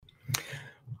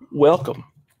Welcome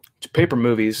to Paper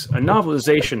Movies, a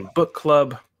novelization book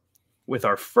club with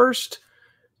our first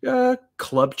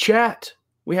club chat.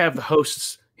 We have the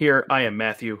hosts here. I am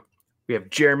Matthew. We have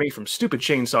Jeremy from Stupid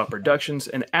Chainsaw Productions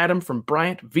and Adam from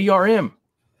Bryant VRM.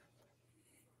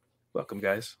 Welcome,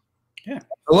 guys. Yeah.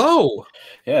 Hello.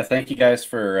 Yeah, thank you guys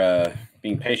for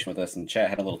being patient with us. And chat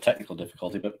had a little technical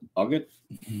difficulty, but all good.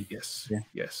 Yes. Yeah.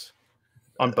 Yes.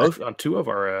 On two of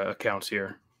our accounts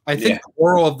here. I think the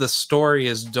moral of the story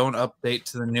is don't update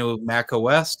to the new Mac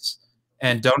OS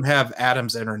and don't have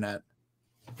Adam's internet.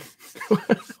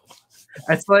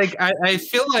 It's like I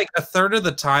feel like a third of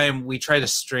the time we try to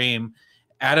stream,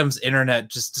 Adam's internet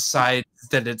just decides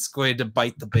that it's going to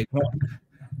bite the big one.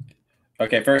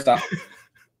 Okay, first off.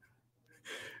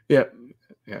 Yeah.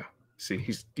 See,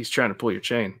 he's trying to pull your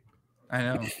chain. I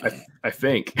know. I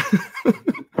think.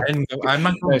 I'm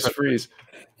not going nice freeze.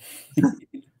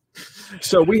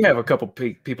 So we have a couple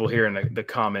people here in the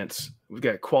comments. We've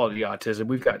got Quality Autism.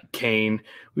 We've got Kane.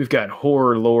 We've got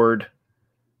Horror Lord.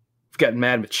 We've got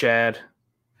Mad with Chad.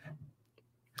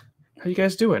 How you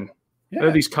guys doing? Yeah. I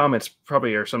know these comments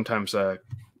probably are sometimes a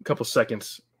couple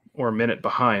seconds or a minute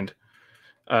behind.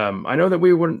 I know that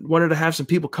we wanted to have some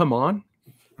people come on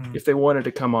if they wanted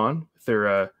to come on with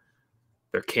their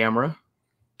camera,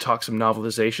 talk some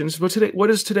novelizations. What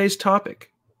is today's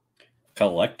topic?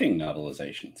 Collecting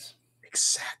novelizations.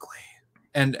 Exactly.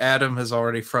 And Adam has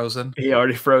already frozen. He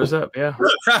already froze up, yeah.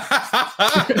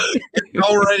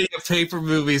 Already a Paper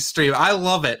Movies stream. I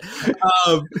love it.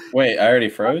 Wait, I already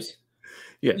froze?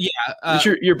 Yeah.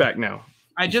 You're back now.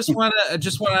 I just want to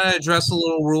address a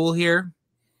little rule here,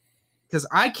 because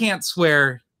I can't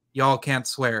swear, y'all can't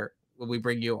swear when we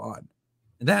bring you on.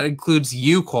 And that includes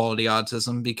you, Quality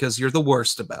Autism, because you're the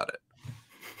worst about it.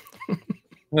 I'm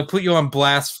going to put you on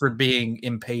blast for being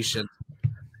impatient.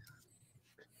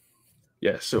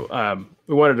 Yeah, so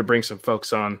we wanted to bring some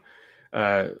folks on.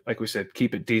 Like we said,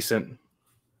 keep it decent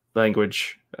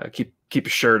language. Keep your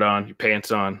shirt on, your pants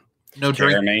on. No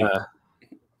drinking.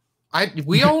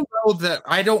 We all know that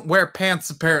I don't wear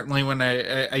pants apparently when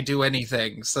I do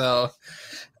anything. So,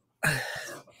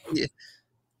 yeah,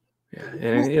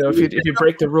 and if you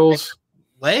break the rules,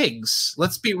 legs.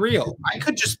 Let's be real. I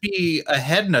could just be a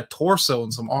head and a torso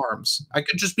and some arms. I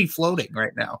could just be floating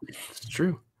right now. It's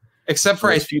true. Except for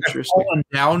I've futuristic. fallen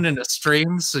down in a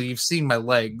stream, so you've seen my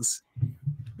legs.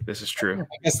 This is true.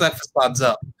 I guess that facades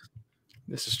up.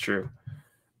 This is true.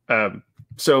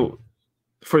 So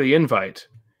for the invite,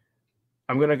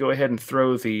 I'm going to go ahead and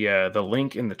throw the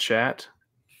link in the chat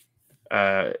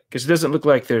because it doesn't look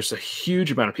like there's a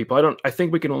huge amount of people. I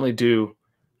think we can only do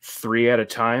 3 at a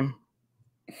time.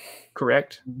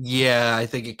 Correct? Yeah, I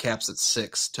think it caps at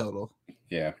 6 total.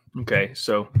 Yeah. Okay,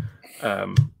 so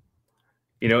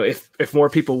if more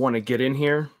people want to get in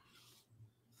here,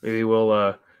 maybe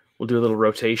we'll do a little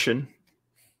rotation.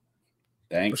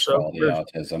 Thanks, Quality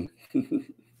Autism.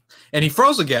 And he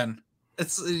froze again.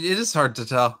 It is hard to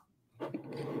tell.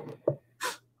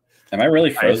 Am I really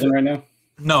frozen right now?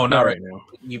 No, not right now.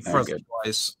 You frozen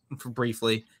twice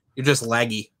briefly. You're just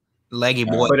laggy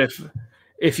boy. But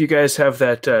if you guys have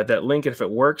that link, if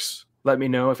it works, let me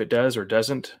know if it does or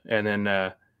doesn't, and then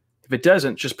if it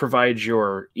doesn't, just provide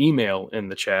your email in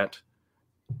the chat,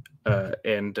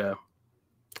 and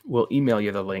we'll email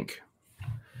you the link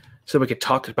so we could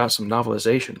talk about some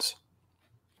novelizations.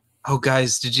 Oh,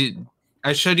 guys,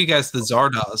 I showed you guys the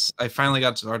Zardoz. I finally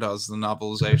got Zardoz, the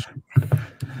novelization.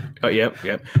 Oh, yep.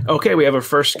 Okay, we have our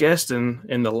first guest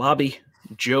in the lobby,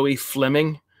 Joey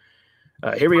Fleming.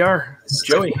 Here we are.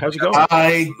 Joey, how's it going?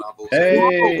 Hi.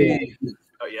 Hey.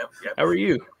 Oh, yep. How are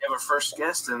you? We have our first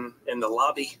guest in the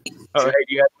lobby. Oh, hey,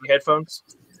 do you have any headphones?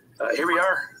 Here we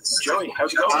are. Joey,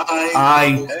 how's it going? Hi.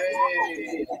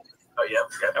 Hey. Oh,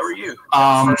 yep. How are you?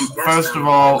 First of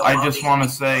all, I just want to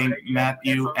say,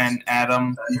 Matthew and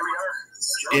Adam,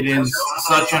 it is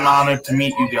such an honor to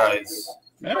meet you guys.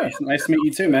 Yeah, nice to meet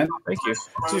you too, man. Thank you.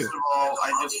 First of all,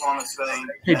 I just want to say...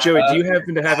 Hey, Joey, do you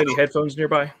happen to have any headphones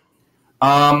nearby?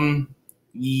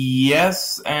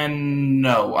 Yes and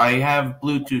no. I have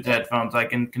Bluetooth headphones. I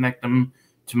can connect them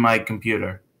to my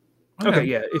computer. Okay,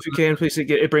 yeah. If you can, please.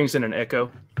 It brings in an echo.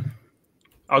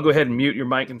 I'll go ahead and mute your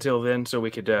mic until then, so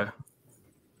we could.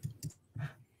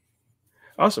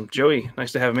 Awesome, Joey.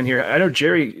 Nice to have him in here. I know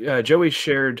Joey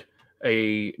shared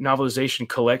a novelization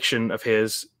collection of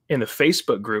his in the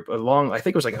Facebook group. I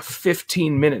think it was like a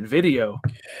 15-minute video.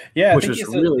 Yeah, which was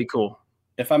really cool.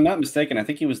 If I'm not mistaken, I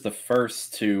think he was the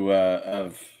first to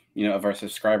of our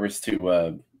subscribers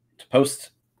to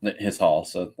post his haul.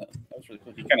 So that was really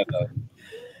cool. He kind of,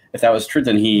 if that was true,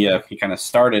 then he kind of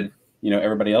started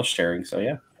everybody else sharing. So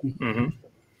yeah. Mm-hmm.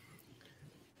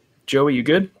 Joey, you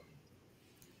good?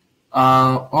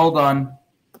 Hold on.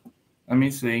 Let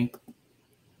me see.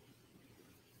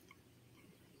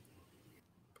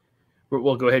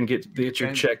 We'll go ahead and get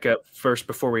your check up first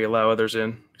before we allow others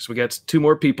in. So we got 2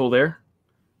 more people there.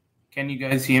 Can you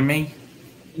guys hear me?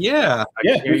 Yeah.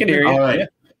 Yeah, we can hear you. All right. Yeah.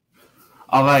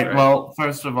 All right. All right. Well,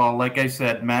 first of all, like I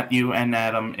said, Matthew and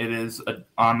Adam, it is an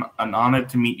honor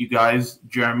to meet you guys.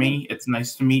 Jeremy, it's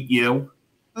nice to meet you.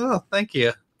 Oh, thank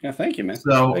you. Yeah, thank you, man.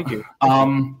 So, Thank you.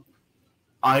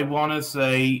 I want to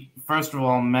say, first of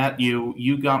all, Matthew,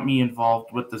 you got me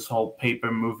involved with this whole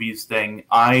paper movies thing.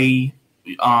 When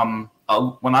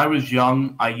I was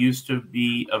young, I used to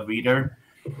be a reader,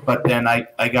 but then I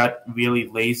got really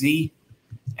lazy.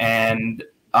 And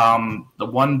the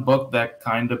one book that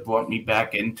kind of brought me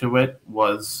back into it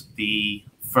was the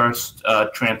first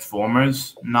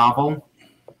Transformers novel.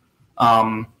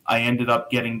 I ended up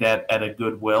getting that at a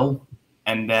Goodwill.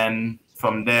 And then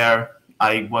from there,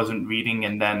 I wasn't reading.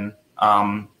 And then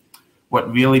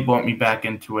what really brought me back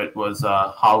into it was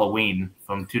Halloween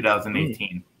from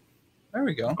 2018. There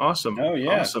we go. Awesome. Oh,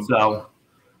 yeah. Awesome. So,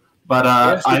 but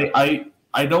Yes.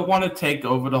 I don't want to take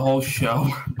over the whole show,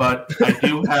 but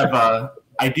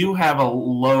I do have a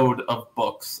load of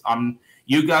books.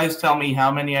 You guys tell me how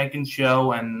many I can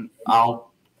show, and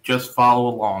I'll just follow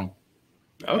along.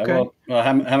 Okay. Well,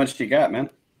 how much do you got, man?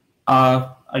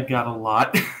 I got a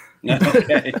lot.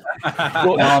 Okay.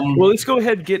 Well, let's go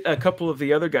ahead and get a couple of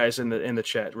the other guys in the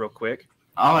chat real quick.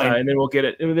 All right. And then we'll get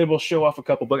it, and then we'll show off a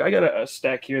couple books. I got a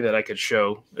stack here that I could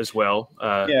show as well.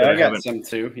 Yeah, I got some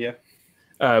too. Yeah.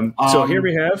 So here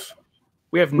we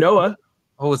have Noah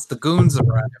Oh, it's the goons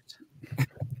arrived.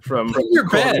 from Your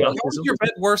bed. Quality How is Autism. your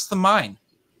bed worse than mine?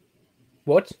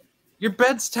 What? Your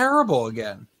bed's terrible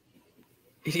again.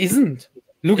 It isn't.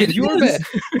 Look It at your is.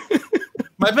 bed.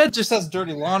 My bed just has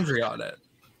dirty laundry on it.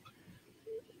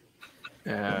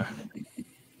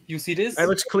 You see this? That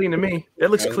looks clean to me.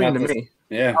 That looks I was clean to about to- me.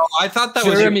 Yeah. Oh, I thought that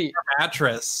was your Jeremy.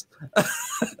 mattress.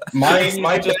 My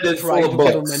bed just is trying full to of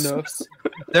get on books. my nerves.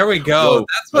 There we go. Whoa.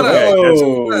 That's what Okay.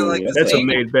 Whoa. I like to That's see. a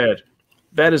made bed.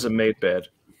 That is a made bed.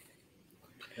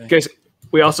 Guys,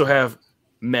 we also have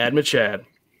Mad Machad.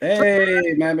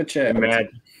 Hey, Mad Chad. Mad,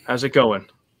 how's it going?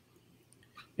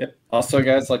 Yep. Also,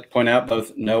 guys, like to point out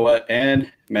both Noah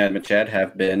and Mad Machad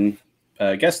have been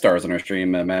guest stars on our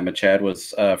stream. Mad Machad was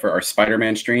for our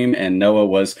Spider-Man stream, and Noah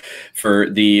was for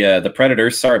the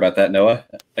Predators. Sorry about that, Noah.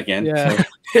 Again. Yeah. So-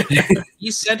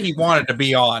 He said he wanted to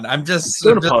be on. I'm just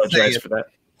Don't I'm just apologize saying. for that.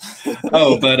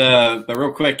 Oh, but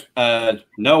real quick,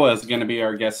 Noah is going to be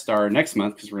our guest star next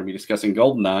month because we're going to be discussing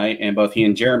GoldenEye, and both he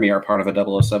and Jeremy are part of a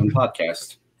 007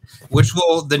 podcast.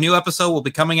 The new episode will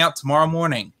be coming out tomorrow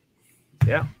morning.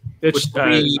 Yeah. It's Which will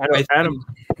be, I know, I think, Adam.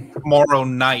 tomorrow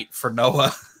night for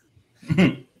Noah.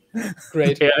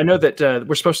 Great. Yeah, I know that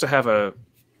we're supposed to have a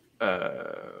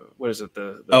what is it?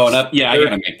 The Yeah, I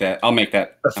got to make that. I'll make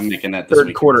that. I'm making that this third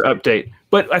week. quarter update.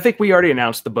 But I think we already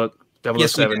announced the book 007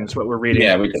 Yes, we did. is what we're reading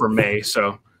Yeah, we did. for May.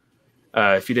 So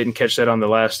if you didn't catch that on the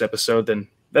last episode, then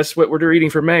that's what we're reading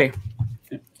for May.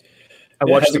 I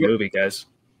watched how's the it go? movie, guys.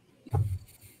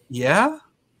 Yeah?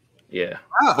 Yeah,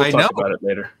 Ah, we'll I talk know. about it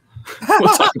later.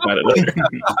 We'll talk about it later.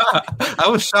 I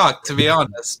was shocked, to be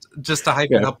honest, just to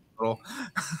hype it Yeah. up a little.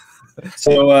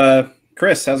 So,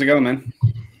 Chris, how's it going, man?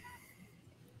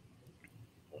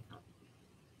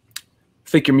 I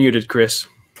think you're muted, Chris.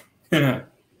 Yeah,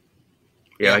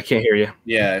 I can't hear you.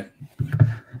 Yeah.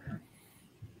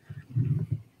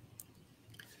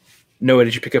 Noah,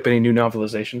 did you pick up any new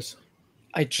novelizations?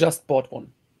 I just bought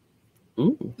one.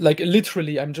 Ooh, Like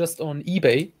literally, I'm just on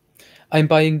eBay. I'm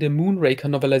buying the Moonraker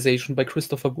novelization by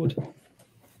Christopher Wood.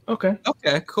 okay.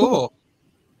 Okay, cool.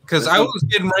 Because I was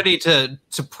getting ready to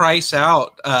price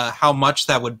out how much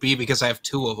that would be because I have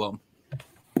 2 of them.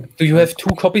 Do you have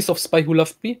 2 copies of Spy Who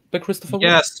Loved Me by Christopher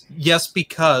Wood? Yes,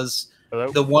 because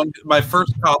Hello? my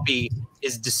first copy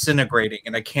is disintegrating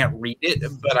and I can't read it.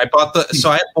 But I bought so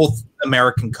I have both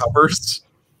American covers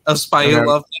of Spy Who Okay.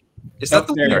 Loved Me. Is that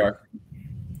the There you one? are.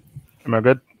 Am I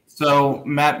good? So,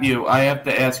 Matthew, I have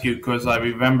to ask you because I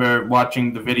remember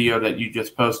watching the video that you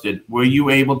just posted. Were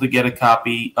you able to get a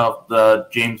copy of the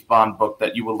James Bond book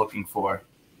that you were looking for?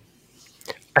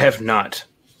 I have not.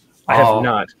 I have Oh.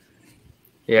 not.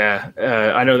 Yeah,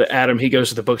 I know that Adam, he goes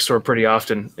to the bookstore pretty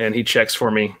often, and he checks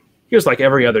for me. He goes like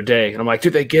every other day, and I'm like,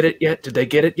 did they get it yet? Did they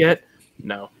get it yet?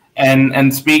 No.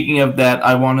 And speaking of that,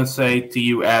 I want to say to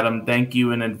you, Adam, thank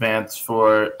you in advance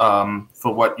for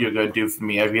what you're going to do for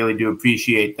me. I really do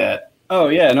appreciate that. Oh,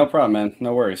 yeah, no problem, man.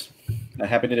 No worries.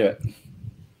 Happy to do it.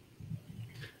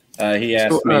 He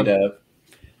asked So, me to.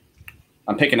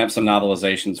 I'm picking up some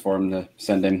novelizations for him to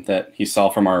send him that he saw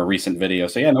from our recent video.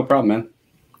 So yeah, no problem, man.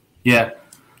 Yeah.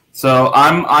 So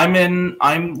I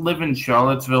live in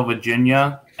Charlottesville,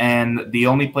 Virginia, and the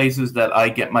only places that I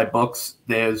get my books,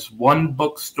 there's one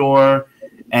bookstore,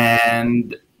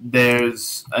 and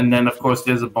then of course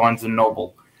there's a Barnes and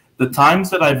Noble. The times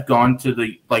that I've gone to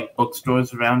the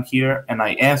bookstores around here and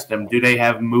I ask them, do they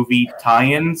have movie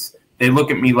tie-ins? They look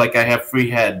at me like I have 3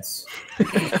 heads.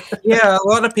 Yeah, a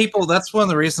lot of people. That's one of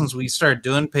the reasons we started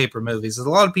doing paper movies. A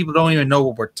lot of people don't even know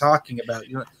what we're talking about.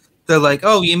 They're like,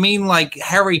 "Oh, you mean like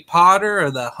Harry Potter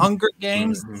or the Hunger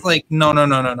Games?" Mm-hmm. It's like,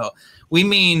 no. We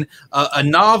mean a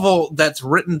novel that's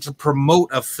written to promote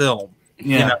a film.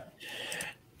 Yeah.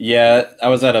 Yeah, I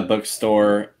was at a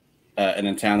bookstore in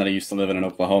a town that I used to live in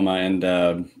Oklahoma, and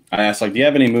I asked, like, do you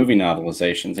have any movie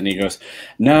novelizations? And he goes,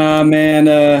 nah,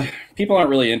 man, people aren't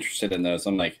really interested in those.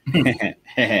 I'm like,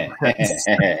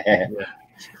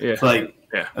 It's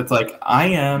like I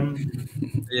am.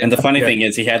 And the funny thing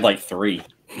is, he had like 3.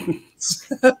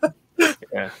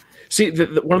 Yeah. See,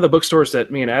 one of the bookstores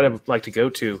that me and Adam like to go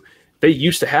to, they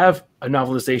used to have a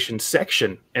novelization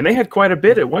section, and they had quite a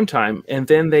bit at one time, and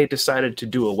then they decided to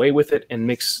do away with it and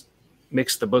mix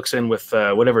the books in with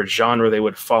whatever genre they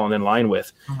would fall in line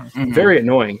with. Mm-hmm. Very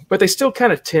annoying, but they still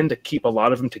kind of tend to keep a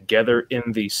lot of them together in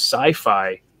the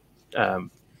sci-fi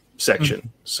section.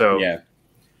 So yeah.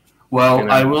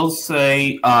 Well, I will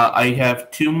say I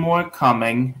have 2 more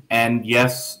coming, and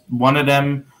yes, one of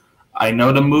them, I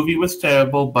know the movie was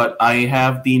terrible, but I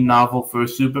have the novel for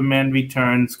Superman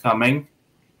Returns coming.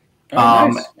 Oh,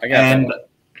 nice. I got that one.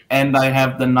 And I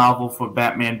have the novel for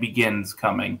Batman Begins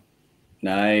coming.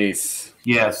 Nice.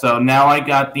 Yeah, so now I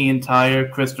got the entire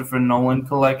Christopher Nolan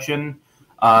collection.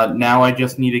 Now I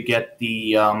just need to get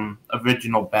the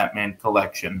original Batman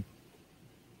collection.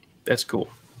 that's cool.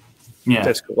 Yeah.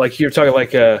 That's cool. Like you're talking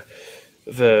like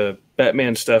the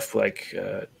Batman stuff, like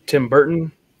Tim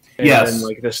Burton. And Yes. then,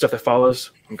 like the stuff that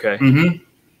follows. Okay. Mm-hmm.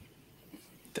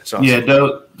 That's awesome. Yeah.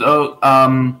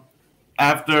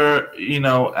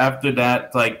 After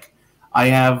that, like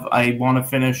I want to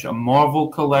finish a Marvel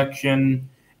collection,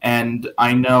 and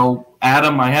I know,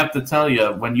 Adam, I have to tell you,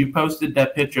 when you posted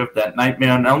that picture of that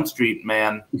Nightmare on Elm Street,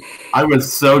 man, I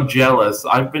was so jealous.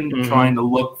 I've been trying to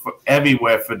look for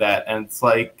everywhere for that, and it's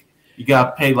like you got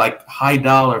to pay like high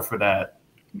dollar for that.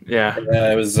 Yeah.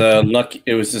 It was lucky.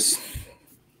 It was just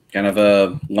kind of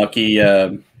a lucky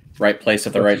right place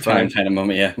at the right time kind of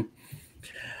moment. Yeah.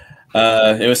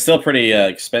 It was still pretty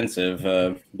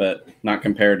expensive, but not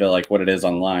compared to like what it is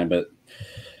online. But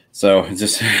so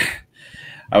just,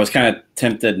 I was kind of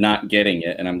tempted not getting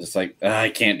it, and I'm just like, I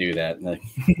can't do that.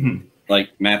 Like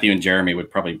Matthew and Jeremy would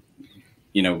probably,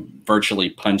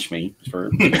 virtually punch me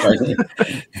for.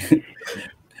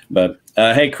 But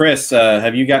hey, Chris,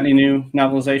 have you got any new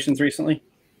novelizations recently?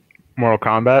 Mortal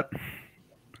Kombat.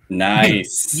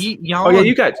 Nice. Oh yeah,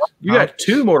 you got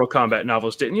 2 Mortal Kombat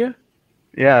novels, didn't you?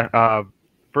 Yeah.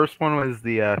 First one was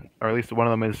or at least one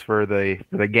of them is for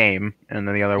the game, and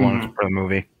then the other one's for the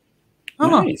movie.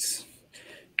 Oh. Nice.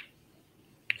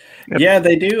 Yep. Yeah,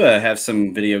 they do have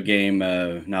some video game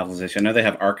novelization. I know they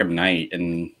have Arkham Knight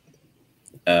and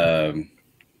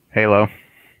Halo.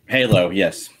 Halo.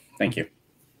 Yes, thank you.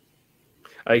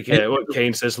 Like what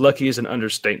Kane says, lucky is an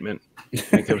understatement. I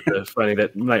think it was funny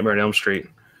that Nightmare on Elm Street.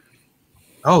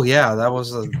 Oh yeah, that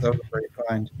was a great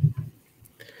find.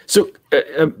 So,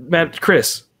 Matt,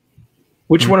 Chris,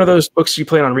 which one of those books do you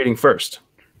plan on reading first?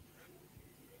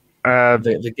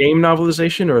 The game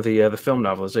novelization or the film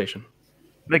novelization?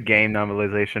 The game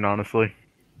novelization, honestly.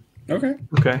 Okay.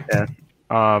 Okay. Yeah.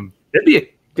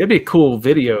 That'd be a cool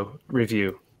video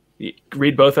review. You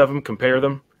read both of them, compare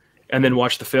them, and then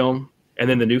watch the film, and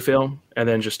then the new film, and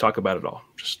then just talk about it all.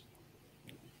 Just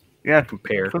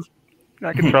compare.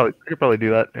 I could probably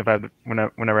do that if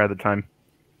whenever I have the time.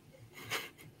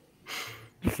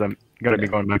 Just I'm gonna be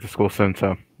going back to school soon,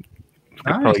 so it's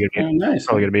probably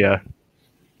gonna be a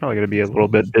little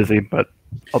bit busy, but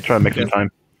I'll try to make some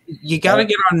time. You got to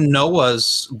get on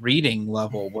Noah's reading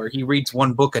level where he reads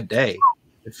 1 book a day.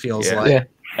 It feels like Yeah.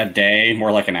 A day,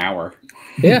 more like an hour.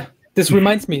 Yeah. This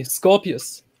reminds me,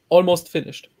 Scorpius, almost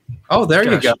finished. Oh, there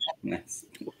you Gosh. go. Nice.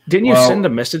 Didn't you send the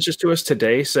messages to us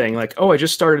today saying like, "Oh, I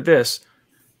just started this,"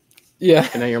 Yeah.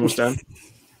 and now you're almost done?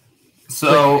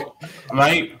 So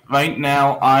right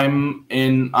now I'm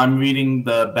reading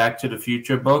the Back to the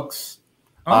Future books.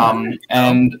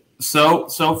 And so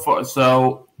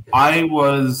I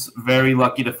was very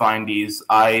lucky to find these.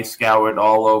 I scoured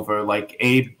all over, like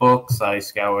Abe Books. I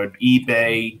scoured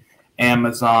eBay,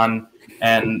 Amazon,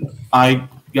 and I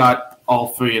got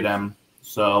all 3 of them.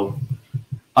 So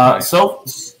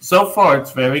So far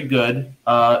it's very good.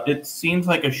 It seems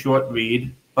like a short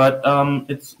read, but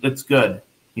it's good.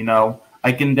 You know,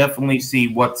 I can definitely see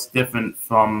what's different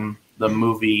from the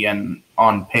movie, and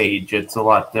on page it's a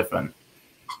lot different.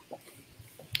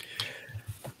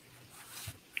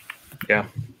 Yeah.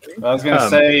 I was gonna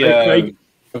say.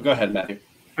 Go ahead, Matthew.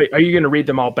 Are you going to read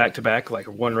them all back to back, like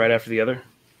one right after the other?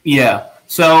 Yeah.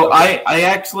 So I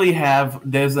actually have,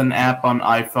 there's an app on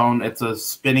iPhone. It's a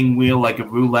spinning wheel, like a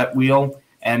roulette wheel.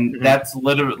 And that's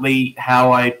literally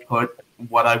how I put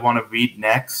what I want to read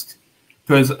next.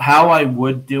 Because how I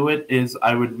would do it is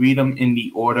I would read them in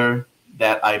the order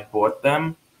that I bought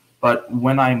them. But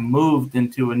when I moved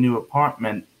into a new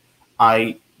apartment,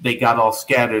 they got all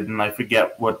scattered and I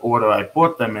forget what order I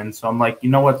bought them in. So I'm like, you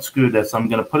know what? Screw this. I'm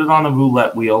going to put it on a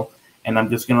roulette wheel. And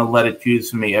I'm just going to let it choose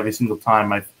for me every single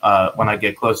time when I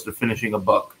get close to finishing a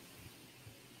book.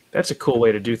 That's a cool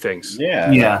way to do things.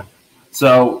 Yeah.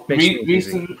 So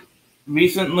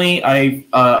recently, I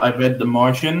read The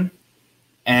Martian,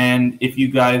 and if you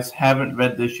guys haven't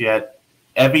read this yet,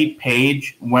 every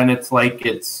page when it's like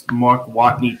it's Mark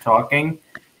Watney talking,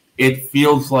 it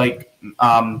feels like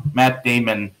Matt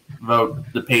Damon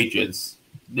wrote the pages.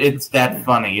 It's that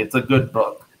funny. It's a good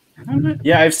book.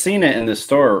 Yeah, I've seen it in the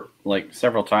store like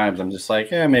several times. I'm just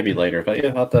like, yeah, maybe later, but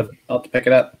yeah, I'll have to pick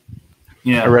it up.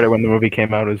 Yeah, I read it when the movie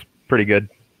came out. It was pretty good.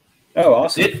 Oh,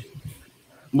 awesome! It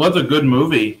was a good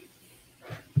movie.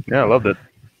 Yeah, I loved it.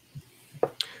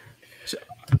 So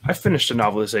I finished a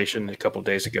novelization a couple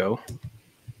days ago.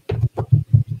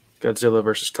 Godzilla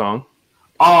vs. Kong.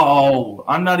 Oh,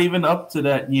 I'm not even up to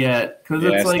that yet because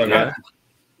it's like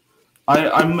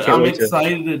I'm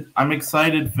excited. I'm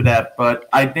excited for that, but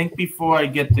I think before I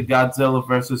get to Godzilla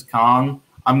vs. Kong,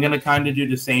 I'm gonna kind of do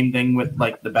the same thing with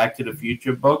like the Back to the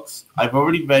Future books. I've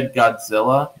already read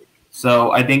Godzilla,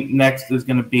 so I think next is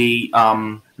gonna be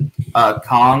Kong,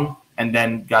 and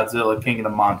then Godzilla King of the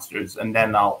Monsters, and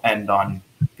then I'll end on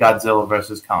Godzilla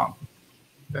vs. Kong.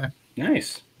 Okay.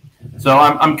 Nice. So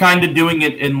I'm kind of doing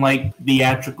it in like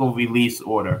theatrical release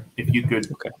order. If you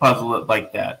could puzzle it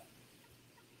like that.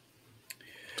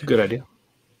 It's a good idea.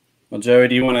 Well, Joey,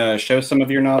 do you want to show some of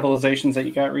your novelizations that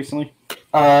you got recently?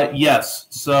 Yes.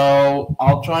 So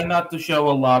I'll try not to show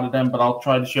a lot of them, but I'll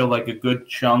try to show like a good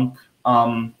chunk.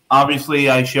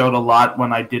 Obviously, I showed a lot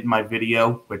when I did my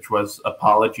video, which was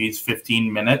apologies,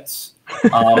 15 minutes.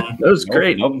 That was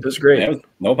great. That was great. Yeah,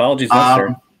 no apologies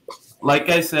necessary. Like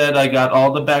I said, I got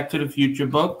all the Back to the Future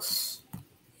books.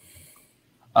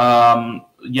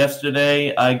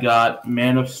 Yesterday, I got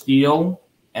Man of Steel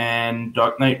and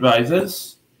Dark Knight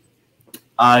Rises.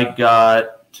 I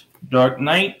got Dark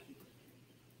Knight.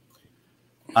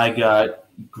 I got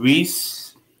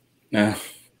Grease. I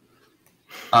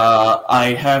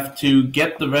have to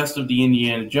get the rest of the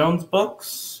Indiana Jones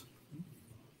books.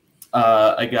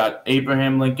 I got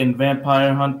Abraham Lincoln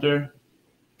Vampire Hunter.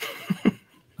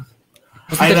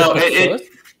 I know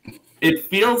it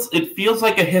feels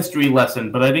like a history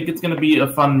lesson, but I think it's going to be a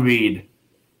fun read.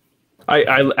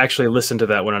 I actually listened to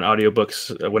that one on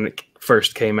audiobooks when it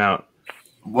first came out.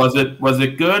 Was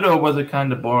it good or was it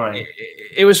kind of boring?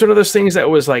 It was one of those things that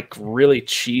was like really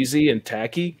cheesy and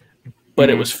tacky, but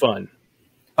it was fun.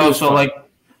 So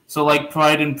like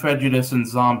Pride and Prejudice and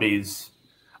Zombies.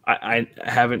 I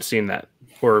haven't seen that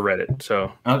or read it,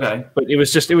 so okay. But it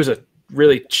was a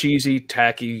really cheesy,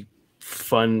 tacky,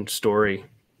 fun story.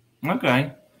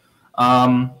 Okay.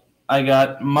 I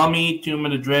got Mummy, Tomb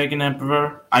of the Dragon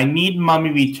Emperor. I need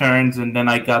Mummy Returns, and then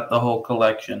I got the whole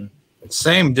collection.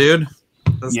 Same, dude.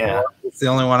 That's the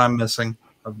only one I'm missing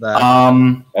of that.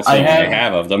 That's the only I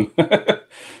have of them.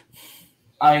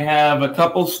 I have a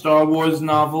couple Star Wars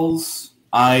novels.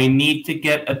 I need to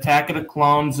get Attack of the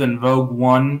Clones and Rogue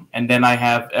One, and then I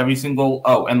have every single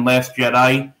and Last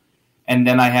Jedi, and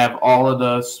then I have all of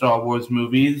the Star Wars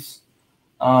movies.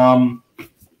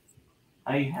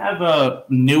 I have a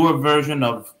newer version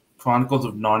of Chronicles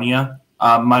of Narnia.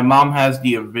 My mom has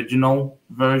the original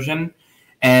version,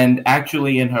 and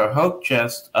actually in her Hulk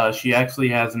chest, she actually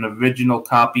has an original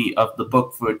copy of the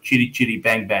book for Chitty Chitty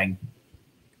Bang Bang.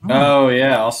 Oh,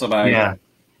 yeah, also by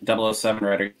 007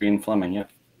 writer Ian Fleming, yeah.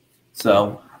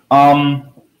 So,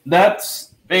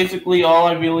 that's basically all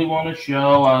I really want to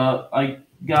show. I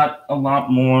got a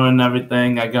lot more and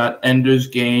everything. I got Ender's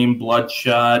Game,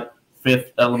 Bloodshot,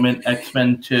 Fifth Element,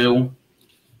 X-Men 2.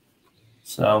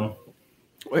 So,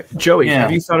 Joey,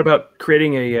 have you thought about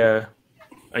creating a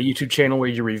YouTube channel where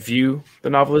you review the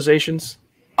novelizations?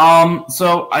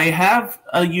 So I have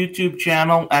a YouTube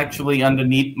channel actually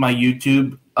underneath my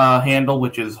YouTube handle,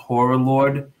 which is Horror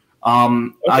Lord.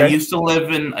 I used to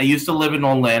live in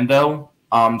Orlando,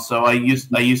 So I used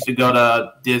to go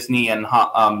to Disney and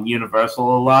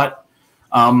Universal a lot.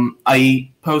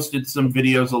 I posted some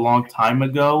videos a long time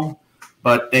ago,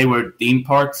 but they were theme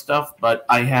park stuff. But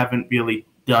I haven't really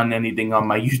done anything on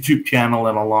my YouTube channel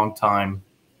in a long time.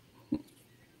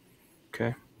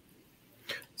 Okay.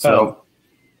 So,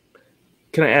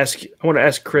 can I want to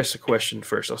ask Chris a question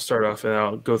first. I'll start off and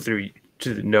I'll go through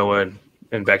to Noah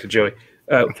and back to Joey.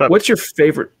 What's your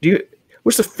favorite?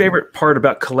 What's the favorite part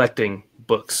about collecting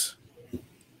books?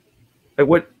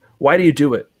 Like why do you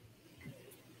do it?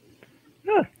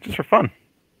 Yeah, just for fun.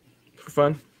 For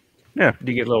fun? Yeah.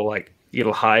 Do you get a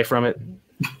little high from it?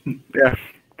 Yeah,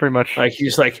 pretty much. Like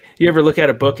you ever look at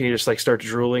a book and you just like start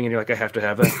drooling and you're like, I have to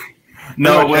have that.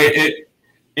 No, wait.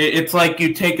 It's like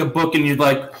you take a book and you're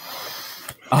like,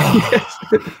 yes.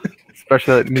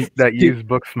 Especially that used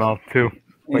book smell too.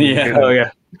 Yeah. Oh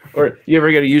yeah. Or you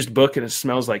ever get a used book and it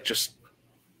smells like just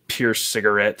pure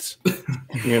cigarettes?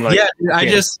 You're like, yeah, I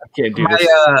can't do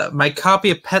this. My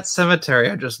copy of Pet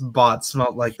Sematary I just bought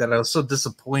smelled like that. I was so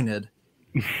disappointed.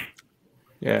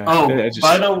 Yeah.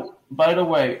 Oh, by the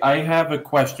way, I have a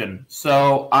question.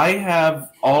 So I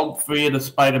have all 3 of the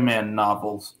Spider-Man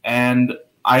novels, and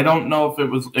I don't know if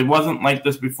it wasn't like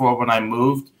this before when I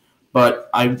moved, but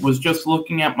I was just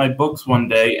looking at my books one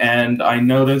day and I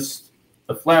noticed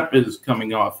the flap is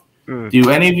coming off. Do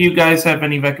any of you guys have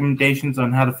any recommendations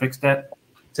on how to fix that?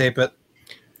 Tape it.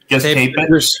 Just tape it?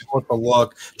 With a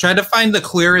look. Try to find the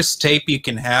clearest tape you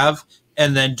can have,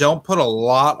 and then don't put a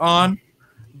lot on.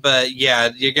 But yeah,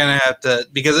 you're gonna have to,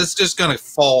 because it's just gonna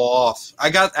fall off. I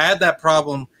had that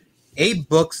problem. 8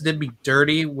 books did me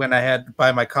dirty when I had to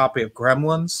buy my copy of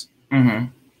Gremlins,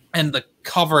 and the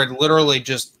cover had literally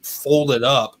just folded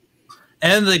up,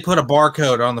 and they put a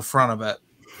barcode on the front of it.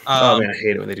 Oh man, I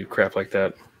hate it when they do crap like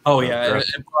that. Oh yeah,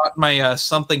 it brought my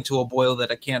something to a boil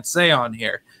that I can't say on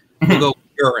here. We'll go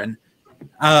urine.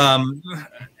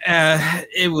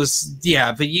 It was,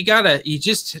 yeah, but you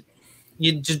just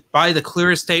buy the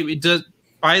clearest tape. You just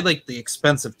buy like the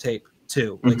expensive tape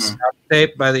too, like scotch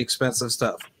tape. Buy the expensive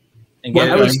stuff. And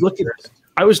I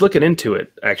was looking into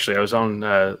it actually. I was on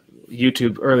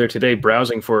YouTube earlier today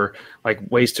browsing for like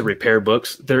ways to repair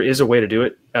books. There is a way to do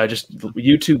it. Just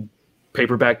YouTube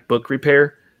paperback book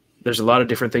repair. There's a lot of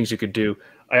different things you could do.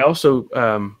 I also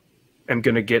am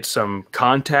going to get some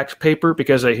contact paper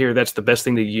because I hear that's the best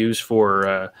thing to use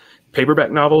for paperback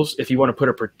novels if you want to put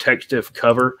a protective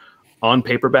cover on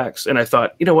paperbacks. And I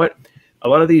thought, you know what? A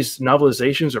lot of these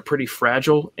novelizations are pretty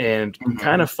fragile and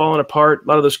kind of falling apart. A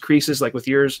lot of those creases, like with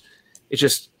yours, it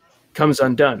just comes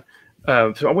undone.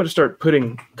 So I'm going to start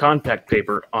putting contact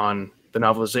paper on the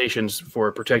novelizations for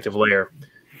a protective layer.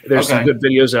 There's some good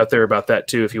videos out there about that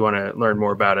too, if you want to learn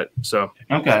more about it. So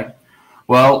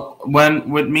well, when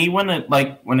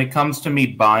it comes to me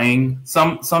buying,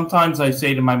 sometimes I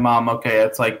say to my mom, okay,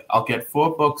 it's like I'll get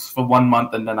 4 books for 1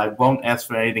 month and then I won't ask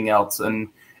for anything else, and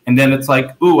then it's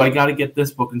like, ooh, I got to get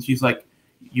this book, and she's like,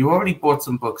 you already bought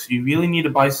some books, you really need to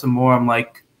buy some more. I'm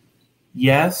like,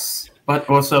 yes, but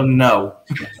also no.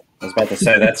 I was about to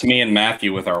say that's me and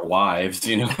Matthew with our wives,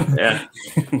 you know. Yeah.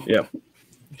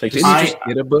 Like, didn't you just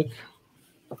get a book?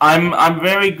 I'm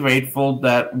very grateful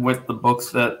that with the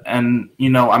books and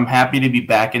I'm happy to be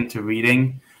back into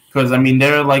reading, because I mean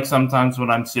there are like sometimes when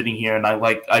I'm sitting here and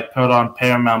I put on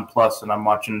Paramount Plus and I'm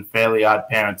watching Fairly Odd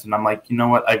Parents and I'm like, you know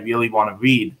what, I really want to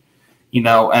read,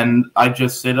 and I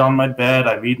just sit on my bed,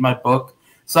 I read my book.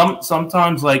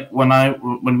 Sometimes like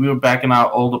when we were back in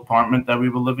our old apartment that we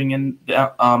were living in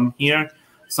here,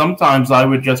 sometimes I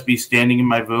would just be standing in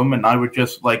my room and I would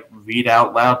just like read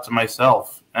out loud to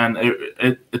myself. And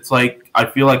it's like I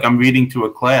feel like I'm reading to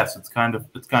a class. It's kind of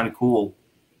cool.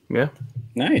 Yeah,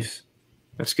 nice.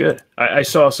 That's good. I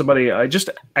saw somebody. I just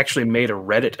actually made a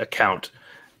Reddit account.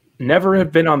 Never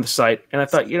have been on the site, and I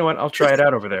thought, you know what? I'll try it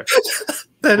out over there.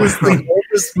 That is the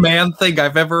oldest man thing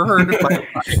I've ever heard in my life.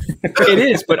 It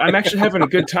is, but I'm actually having a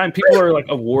good time. People are like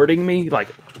awarding me, like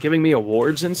giving me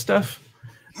awards and stuff.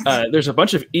 There's a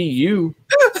bunch of EU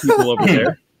people over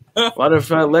there. A lot of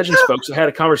Legends folks. I had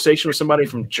a conversation with somebody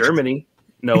from Germany,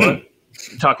 Noah,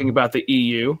 talking about the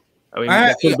EU. I mean,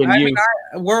 that could have been you.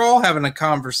 We're all having a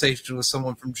conversation with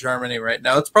someone from Germany right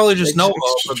now. It's probably just Noah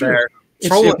over there. It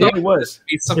probably was.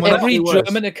 Every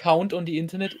German account on the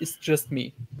internet is just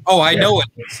me. Oh, I know it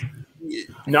is.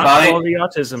 Not all the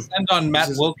autism. Send on Matt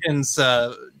Wilkins'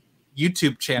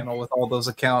 YouTube channel with all those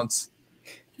accounts.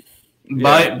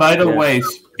 By the way,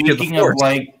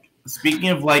 speaking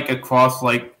of across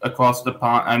the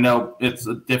pond, I know it's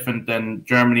different than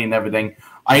Germany and everything.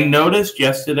 I noticed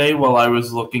yesterday while I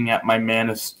was looking at my Man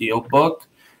of Steel book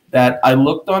that I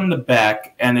looked on the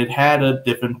back and it had a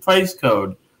different price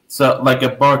code, so like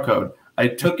a barcode. I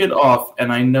took it off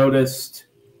and I noticed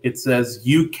it says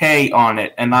UK on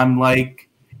it, and I'm like,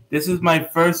 this is my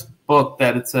first book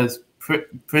that it says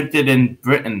printed in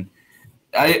Britain.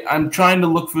 I'm trying to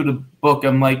look through the book.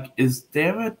 I'm like, is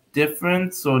there a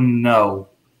difference or no?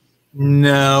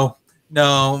 No,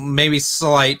 maybe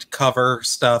slight cover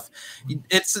stuff.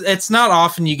 It's not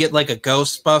often you get like a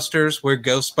Ghostbusters, where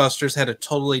Ghostbusters had a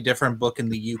totally different book in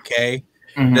the UK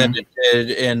than it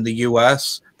did in the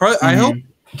US. I hope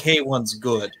UK one's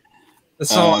good.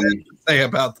 That's all I have to say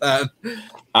about that.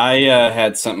 I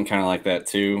had something kind of like that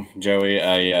too, Joey.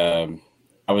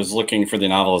 I was looking for the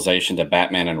novelization to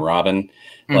Batman and Robin.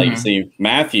 Like, see,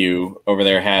 Matthew over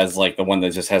there has like the one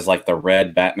that just has like the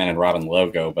red Batman and Robin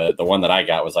logo, but the one that I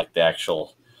got was like the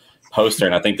actual poster,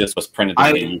 and I think this was printed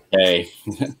in the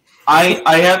UK.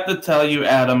 I have to tell you,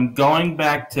 Adam, going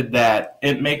back to that,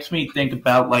 it makes me think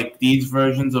about like these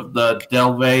versions of the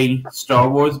Del Rey Star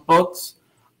Wars books.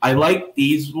 I like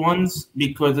these ones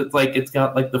because it's like it's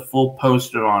got like the full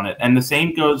poster on it, and the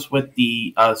same goes with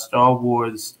the Star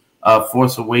Wars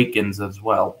Force Awakens as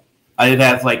well. It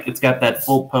has like it's got that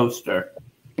full poster.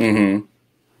 Yeah.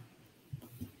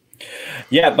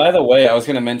 By the way, I was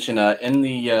going to mention in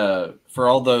the for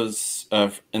all those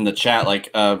in the chat,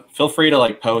 like feel free to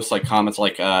like post like comments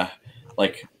like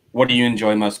what do you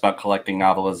enjoy most about collecting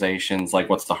novelizations? Like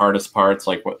what's the hardest parts?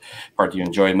 Like what part do you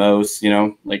enjoy most? You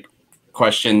know, like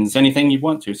questions, anything you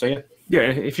want to. So yeah,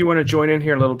 if you want to join in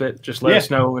here a little bit, just let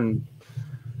us know, and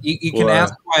you can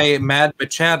ask why Mad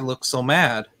Machad looks so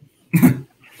mad.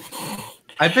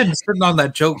 I've been sitting on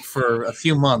that joke for a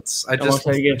few months. I just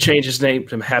want to change his name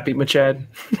to Happy Machad.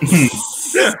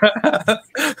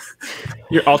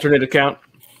 Your alternate account.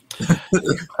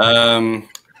 I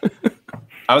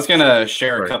was gonna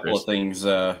share a couple of things,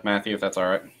 Matthew, if that's all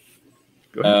right.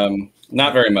 Go ahead.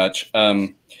 Not very much.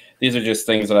 These are just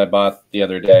things that I bought the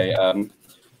other day.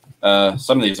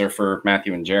 Some of these are for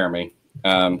Matthew and Jeremy.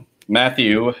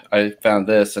 Matthew, I found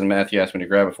this, and Matthew asked me to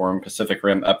grab it for him. Pacific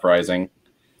Rim Uprising.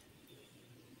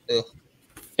 Ugh.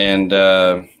 And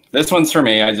this one's for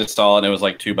me. I just saw it, and it was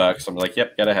like $2. I'm like,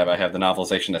 yep, gotta have. I have the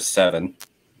novelization of 7.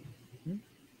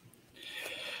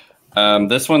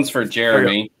 This one's for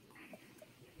Jeremy.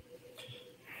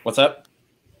 What's up?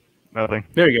 Nothing.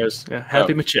 There he goes. Yeah,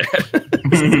 Happy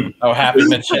Machad. Oh, Happy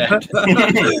Machad.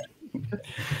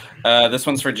 This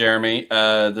one's for Jeremy.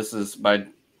 This is by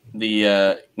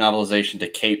the novelization to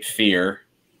Cape Fear.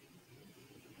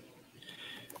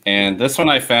 And this one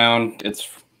I found, it's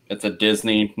a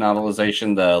Disney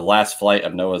novelization, The Last Flight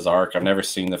of Noah's Ark. I've never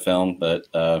seen the film, but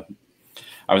I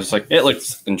was just like, it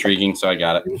looks intriguing, so I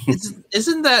got it.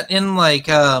 Isn't that in like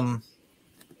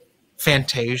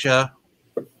Fantasia?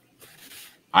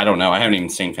 I don't know. I haven't even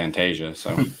seen Fantasia,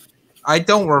 so I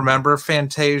don't remember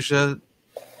Fantasia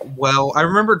well. I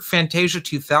remembered Fantasia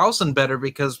 2000 better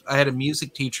because I had a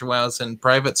music teacher when I was in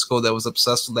private school that was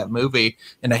obsessed with that movie,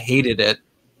 and I hated it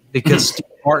because Steve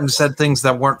Martin said things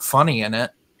that weren't funny in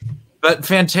it. But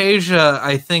Fantasia,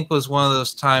 I think, was one of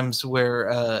those times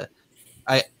where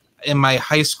in my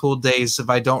high school days, if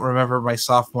I don't remember my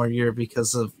sophomore year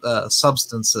because of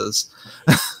substances,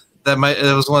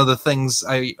 it was one of the things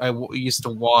I used to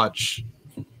watch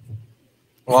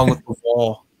along with The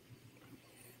Wall.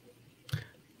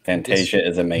 Fantasia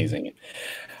is amazing.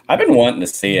 I've been wanting to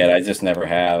see it. I just never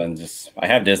have, and I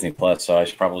have Disney Plus, so I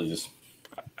should probably just.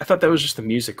 I thought that was just a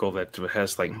musical that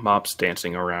has like mops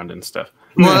dancing around and stuff.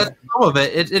 Well, that's some of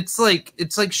it. It's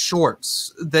like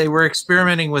shorts. They were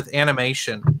experimenting with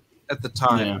animation at the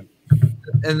time,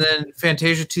 and then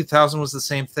Fantasia 2000 was the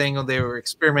same thing. They were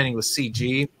experimenting with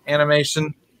CG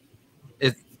animation.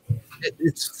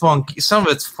 It's funky. Some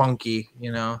of it's funky,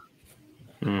 you know.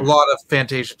 A lot of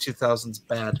Fantasia 2000's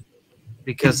bad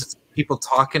because it's people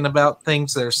talking about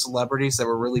things that are celebrities that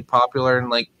were really popular in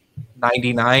like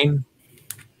 '99.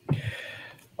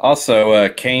 Also,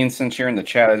 Kane, since you're in the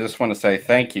chat, I just want to say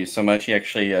thank you so much. He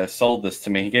actually sold this to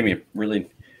me. He gave me a really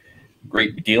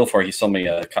great deal for it. He sold me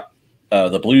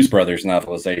the Blues Brothers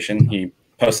novelization. He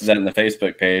posted that in the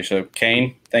Facebook page. So,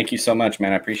 Kane, thank you so much,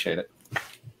 man. I appreciate it.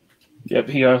 Yep,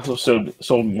 he also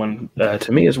sold one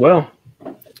to me as well.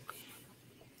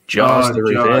 Jaws the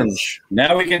Revenge.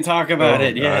 Now we can talk about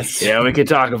it. Yes. Yeah, we can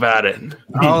talk about it.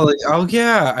 Oh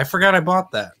yeah, I forgot I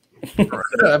bought that.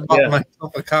 I bought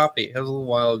myself a copy. It was a little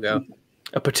while ago.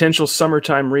 A potential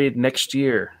summertime read next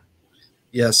year.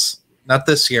 Yes, not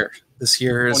this year. This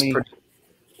year is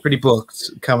pretty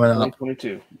booked coming up.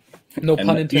 2022. No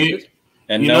pun intended.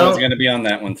 And Noah's going to be on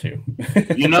that one too.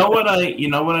 You know what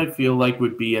I feel like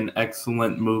would be an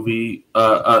excellent movie.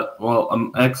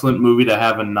 An excellent movie to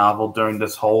have a novel during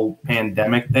this whole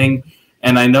pandemic thing.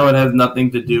 And I know it has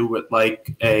nothing to do with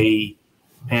like a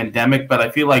pandemic, but I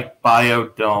feel like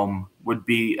Biodome would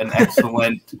be an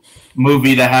excellent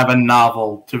movie to have a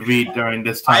novel to read during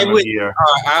this time of year.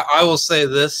 I will say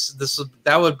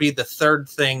that would be the third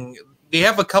thing. We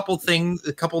have a couple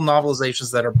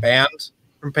novelizations that are banned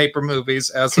from paper movies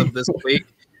as of this week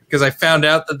because I found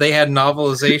out that they had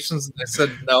novelizations and I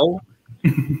said no.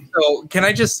 So can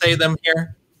I just say them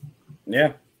here?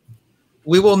 Yeah.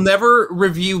 We will never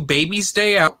review Baby's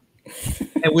Day Out,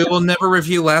 and we will never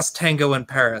review Last Tango in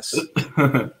Paris.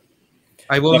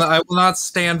 I will not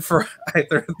stand for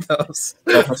either of those.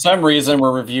 So for some reason,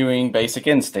 we're reviewing Basic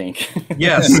Instinct.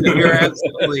 Yes, we're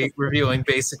absolutely reviewing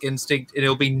Basic Instinct, and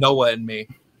it'll be Noah and me.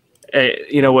 Hey,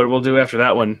 you know what we'll do after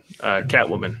that one?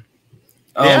 Catwoman.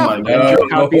 Oh my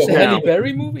God! It's a Halle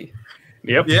Berry movie.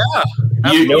 Yep. Yeah.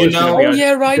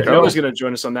 Yeah, right. Noah's going to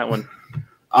join us on that one.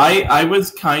 I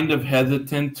was kind of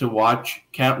hesitant to watch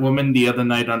Catwoman the other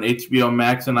night on HBO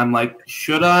Max, and I'm like,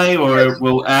 should I, or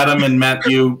will Adam and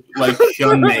Matthew like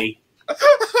shun me?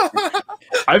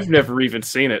 I've never even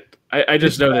seen it. I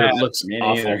just know that it looks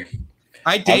awful.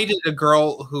 I dated a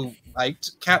girl who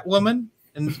liked Catwoman,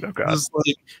 and that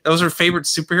was her favorite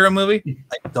superhero movie.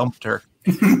 I dumped her.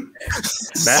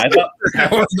 Matt, I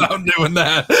was not doing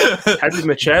that. Happy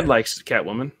Machad likes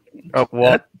Catwoman. Oh,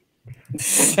 what?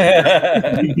 He's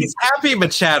happy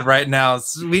Machad right now.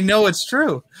 We know it's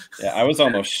true. Yeah, I was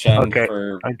almost shunned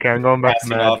for. Okay, I'm going back to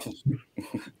Matt.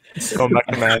 Going back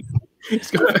to Matt. Let's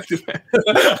go back to Matt.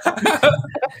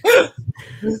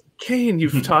 Kane,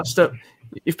 you've passed on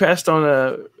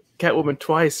Catwoman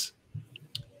twice.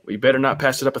 Well, you better not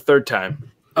pass it up a third time.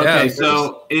 Okay,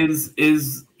 so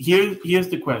here's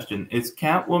the question: is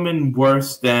Catwoman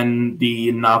worse than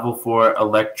the novel for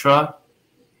Elektra?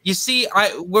 You see,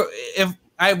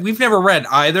 we've never read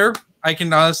either. I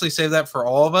can honestly say that for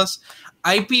all of us.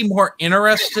 I'd be more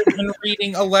interested in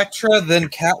reading Elektra than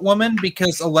Catwoman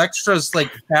because Elektra is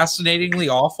like fascinatingly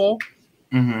awful.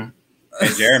 Mm-hmm.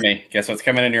 Hey, Jeremy, guess what's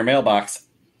coming in your mailbox?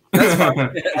 That's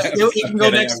fine. You can go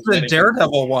next to the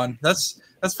Daredevil one. That's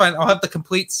fine. I'll have the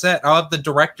complete set. I'll have the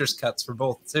director's cuts for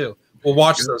both too. We'll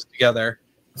watch those together.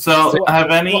 So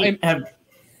I'm looking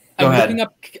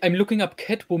up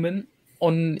Catwoman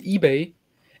on eBay,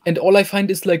 and all I find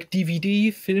is like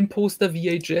DVD, film poster,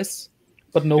 VHS,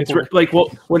 but no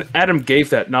book. When Adam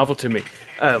gave that novel to me,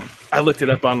 I looked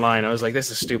it up online. I was like, this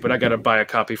is stupid. I got to buy a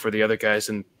copy for the other guys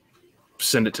and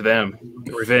send it to them.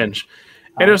 Revenge.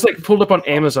 And it was like pulled up on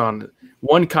Amazon,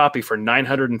 one copy for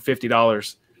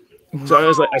 $950. So I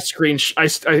was like, I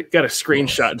got a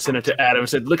screenshot and sent it to Adam and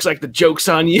said, looks like the joke's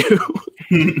on you.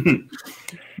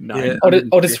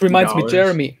 This reminds me,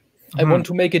 Jeremy. I want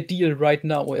to make a deal right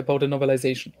now about a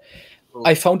novelization. Oh.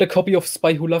 I found a copy of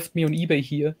Spy Who Loved Me on eBay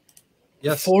here.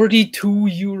 Yes. 42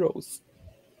 euros.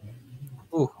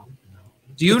 Ooh.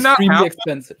 Do you not have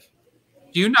expensive?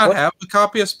 Do you not have a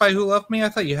copy of Spy Who Loved Me? I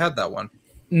thought you had that one.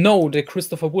 No, the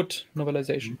Christopher Wood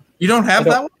novelization. You don't have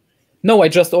that one? No, I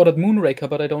just ordered Moonraker,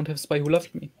 but I don't have Spy Who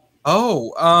Loved Me.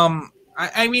 Oh,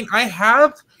 I mean, I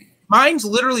have. Mine's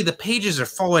literally the pages are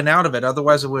falling out of it.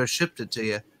 Otherwise, I would have shipped it to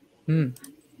you.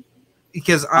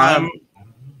 Because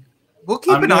we'll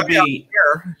keep an eye out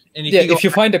here. And if you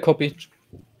find a copy.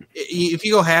 If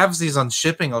you go halvesies on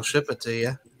shipping, I'll ship it to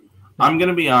you. I'm going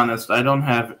to be honest. I don't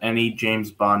have any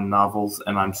James Bond novels,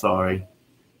 and I'm sorry.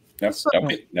 Don't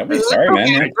be sorry,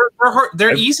 man.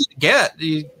 They're easy to get.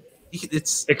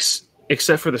 It's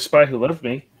except for The Spy Who Loved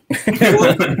Me. That's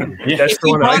the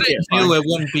one I can't find. It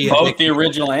wouldn't be both the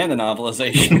original and the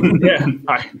novelization. Yeah,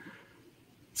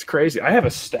 it's crazy. I have a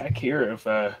stack here of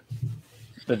the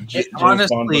James Bond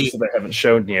books that I haven't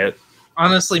shown yet.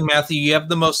 Honestly, Matthew, you have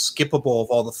the most skippable of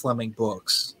all the Fleming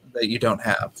books that you don't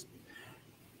have.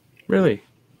 Really?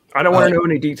 I don't want to know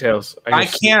any details. I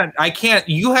can't.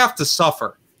 You have to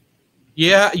suffer.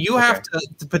 Yeah, you have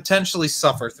to potentially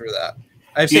suffer through that.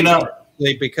 I've seen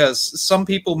because some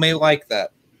people may like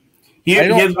that.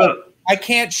 I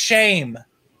can't shame.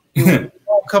 You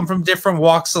all come from different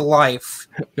walks of life.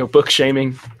 No book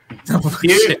shaming.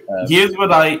 Here's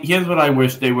what I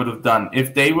wish they would have done.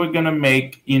 If they were gonna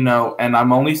make, and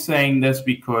I'm only saying this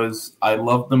because I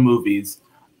love the movies,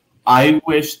 I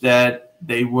wish that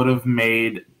they would have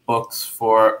made books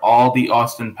for all the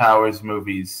Austin Powers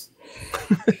movies.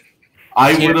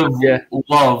 I would have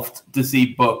loved to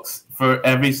see books for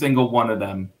every single one of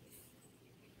them.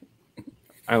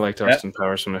 I liked Austin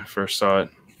Powers when I first saw it.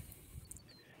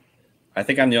 I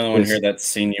think I'm the only one here that's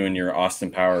seen you in your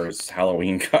Austin Powers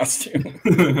Halloween costume.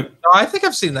 No, I think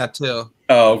I've seen that too.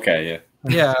 Oh, okay,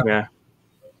 yeah. Yeah.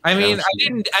 I mean,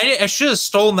 I should have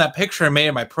stolen that picture and made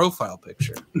it my profile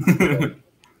picture.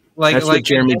 That's what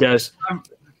Jeremy does.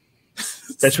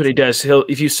 That's what he does.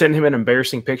 If you send him an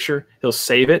embarrassing picture, he'll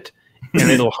save it and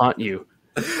it'll haunt you.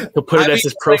 He'll put it as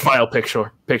his profile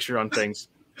picture on things.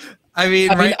 I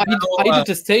did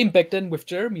the same back then with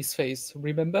Jeremy's face.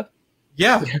 Remember?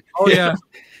 Yeah. Oh yeah.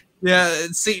 Yeah.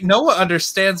 See, Noah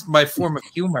understands my form of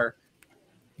humor.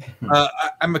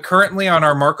 I'm currently on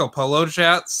our Marco Polo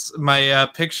chats. My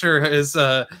picture is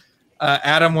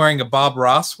Adam wearing a Bob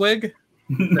Ross wig.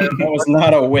 That was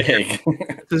not a wig.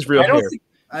 This is real hair.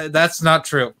 That's not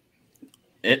true.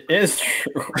 It is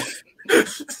true.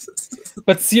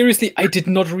 But seriously, I did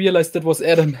not realize that was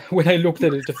Adam when I looked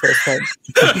at it the first time.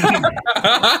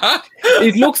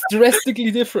 It looks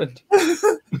drastically different.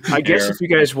 I guess if you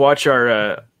guys watch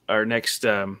our next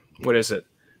what is it?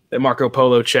 The Marco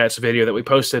Polo chats video that we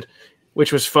posted,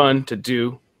 which was fun to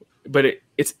do, but it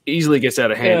easily gets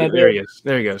out of hand. There he is.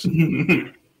 There he goes.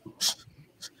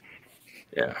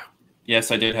 Yeah.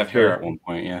 Yes, I did have hair at one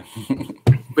point, yeah.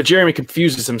 But Jeremy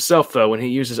confuses himself, though, when he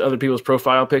uses other people's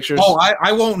profile pictures. Oh,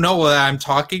 I won't know that I'm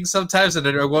talking sometimes, and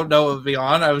I won't know it will be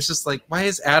on. I was just like, why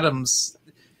is Adam's...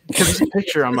 Because there's a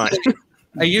picture on mine.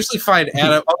 I usually find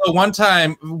Adam... Although one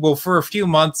time, well, for a few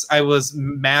months, I was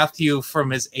Matthew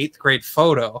from his 8th grade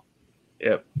photo.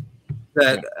 Yep.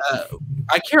 That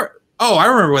I care... Oh, I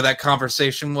remember what that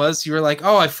conversation was. You were like,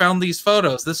 oh, I found these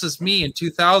photos. This is me in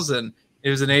 2000. It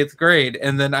was in 8th grade.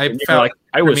 And then I found... Like,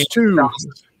 I was 2.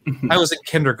 I was in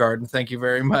kindergarten, thank you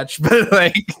very much. But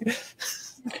like,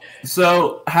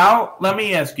 so let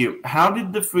me ask you, how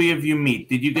did the three of you meet?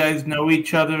 Did you guys know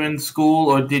each other in school,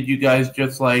 or did you guys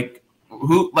just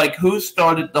who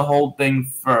started the whole thing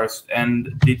first,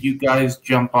 and did you guys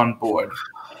jump on board?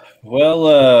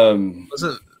 Well,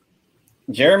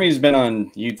 Jeremy's been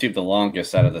on YouTube the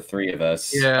longest out of the three of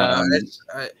us. Yeah.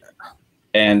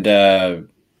 And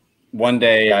one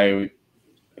day I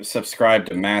subscribed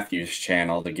to Matthew's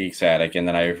channel, The Geeks Attic, and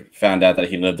then I found out that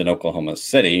he lived in Oklahoma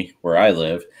City, where I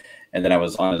live, and then I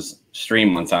was on his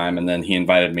stream one time, and then he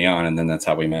invited me on, and then that's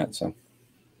how we met. So,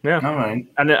 yeah, all right.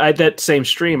 And that same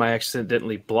stream, I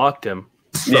accidentally blocked him.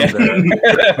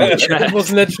 That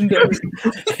was legendary.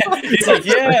 He's like,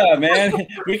 "Yeah, man,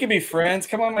 we can be friends.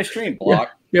 Come on my stream, Block."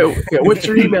 Yeah, what's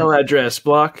your email address,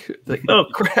 Block? Like, oh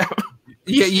crap.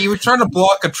 Yeah, you were trying to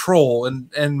block a troll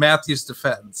in Matthew's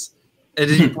defense. It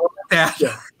didn't work that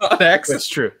on accident. That's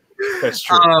true. That's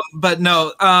true. But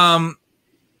no,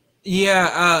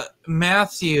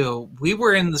 Matthew, we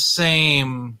were in the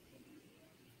same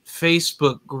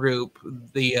Facebook group.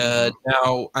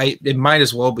 It might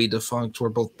as well be defunct. We're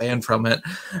both banned from it.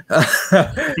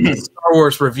 Star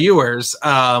Wars Reviewers.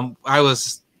 I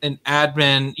was an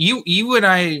admin. You and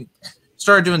I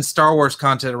started doing Star Wars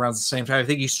content around the same time. I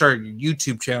think you started your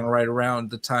YouTube channel right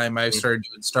around the time I started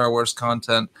doing Star Wars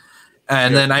content.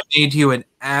 And then I made you an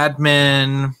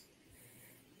admin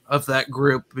of that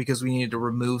group because we needed to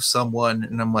remove someone.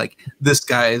 And I'm like, this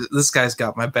guy's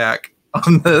got my back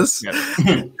on this. Yep.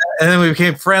 And then we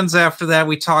became friends after that.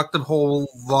 We talked a whole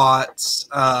lot.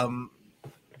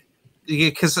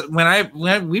 Because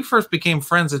when we first became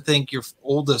friends, I think your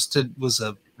oldest was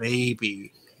a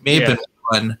baby. Maybe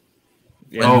one.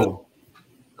 Yeah.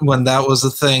 When that was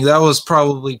a thing. That was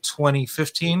probably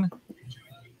 2015.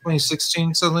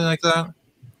 2016, something like that.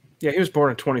 Yeah, he was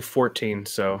born in 2014,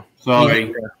 so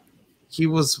sorry. He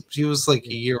was like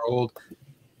a year old.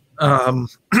 Yeah,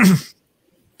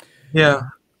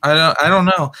 I don't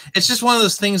know. It's just one of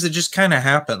those things that just kind of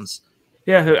happens.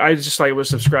 Yeah, I just was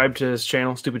subscribed to his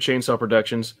channel, Stupid Chainsaw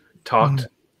Productions, talked,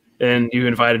 and you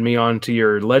invited me on to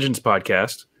your Legends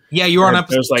podcast. Yeah, you were on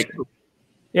episode. It was like,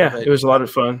 it was a lot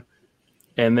of fun.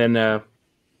 And then,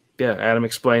 Adam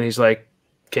explained. He's like,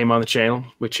 came on the channel,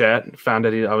 we chat, found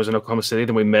out I was in Oklahoma City,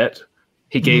 then we met.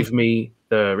 He gave me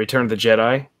the Return of the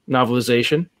Jedi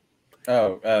novelization.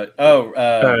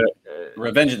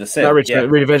 Revenge of the Sith.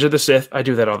 Revenge of the Sith. I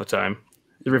do that all the time.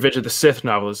 The Revenge of the Sith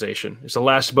novelization. It's the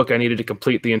last book I needed to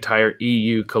complete the entire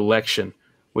EU collection,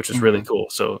 which was really cool.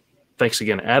 So thanks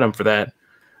again, Adam, for that.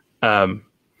 And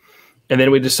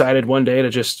then we decided one day to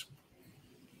just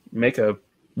make a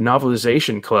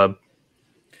novelization club.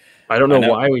 I don't know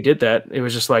why we did that. It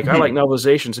was just like, I like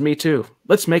novelizations. Me too.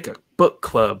 Let's make a book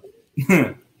club.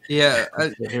 Yeah.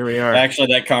 Here we are. Actually,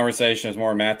 that conversation is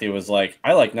more Matthew was like,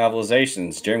 I like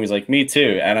novelizations. Jeremy's like, me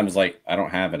too. Adam's like, I don't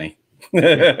have any.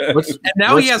 And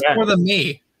now he has more than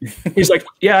me. He's like,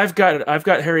 yeah, I've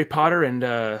got Harry Potter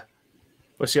and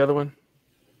what's the other one?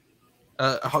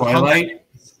 Twilight.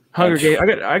 Hunger Games.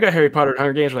 I got Harry Potter and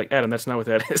Hunger Games. Like Adam, that's not what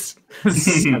that is. I'm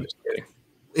just kidding.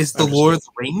 Is the Lord of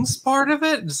the Rings part of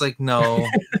it? It's like, no,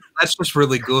 that's just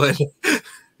really good.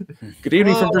 Good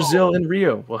evening from Brazil in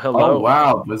Rio. Well, hello. Oh,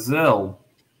 wow, Brazil.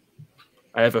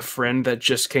 I have a friend that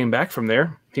just came back from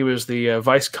there. He was the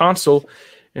vice consul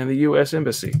in the U.S.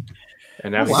 Embassy.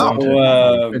 And now he's on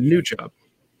to a new job.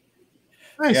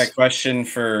 Nice. Yeah, question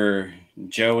for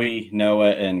Joey,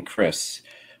 Noah, and Chris.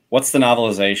 What's the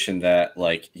novelization that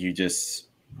like you just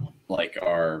like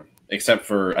are, except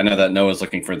for I know that Noah's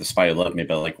looking for The Spy Who Loved Me,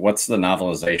 but like what's the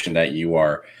novelization that you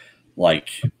are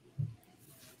like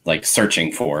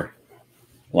searching for?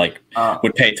 Like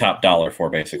would pay top dollar for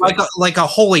basically. Like a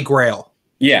holy grail.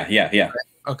 Yeah.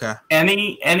 Okay.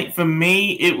 Any for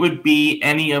me, it would be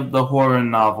any of the horror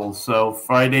novels. So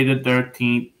Friday the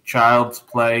 13th, Child's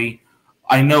Play.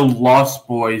 I know Lost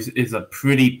Boys is a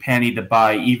pretty penny to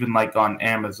buy, even like on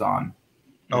Amazon.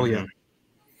 Oh yeah.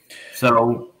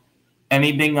 So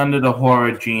anything under the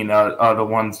horror gene are the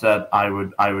ones that I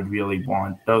would really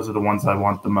want. Those are the ones I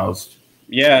want the most.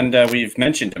 Yeah, and we've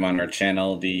mentioned him on our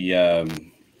channel, the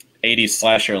 80s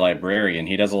slasher librarian.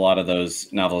 He does a lot of those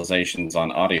novelizations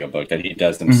on audiobook that he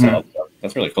does himself. So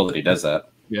that's really cool that he does that.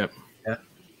 Yep. Yeah.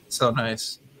 So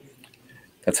nice.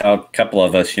 That's how a couple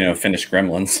of us, finish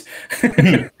Gremlins.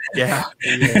 Yeah.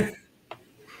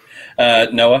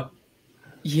 Noah?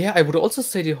 Yeah, I would also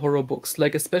say the horror books,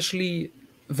 like especially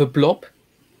The Blob.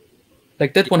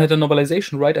 Like that one had a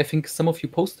novelization, right? I think some of you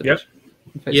posted it.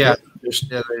 Yeah.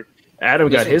 Adam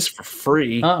got his for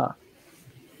free.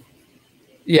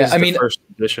 Yeah, I mean, first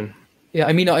edition. Yeah,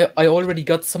 I mean, I already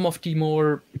got some of the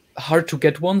more hard to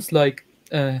get ones, like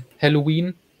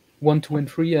Halloween 1, 2, and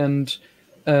 3, and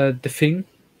The Thing.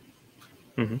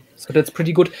 Mm-hmm. So that's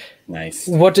pretty good. Nice.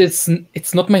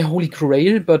 It's not my holy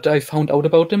grail, but I found out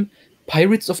about them.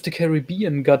 Pirates of the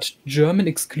Caribbean got German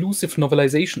exclusive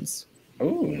novelizations.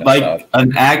 Ooh, like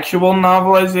an actual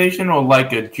novelization or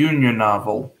like a junior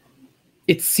novel?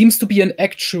 It seems to be an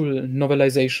actual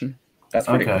novelization. That's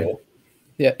pretty cool.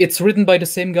 Yeah, it's written by the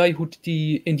same guy who did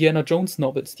the Indiana Jones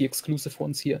novels, the exclusive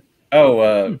ones here. I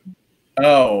was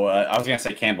going to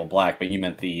say Campbell Black, but you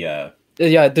meant the...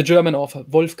 the German author,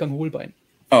 Wolfgang Holbein.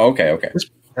 Oh, okay.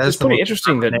 It's pretty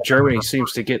interesting that Germany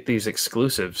seems to get these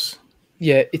exclusives.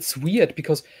 Yeah, it's weird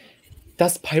because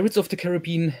does Pirates of the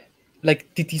Caribbean,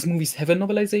 like, did these movies have a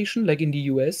novelization, like in the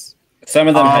US? Some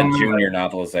of them had junior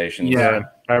novelizations. Yeah,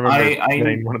 I remember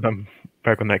getting one of them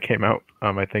back when that came out.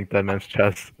 I think Dead Man's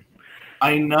Chest.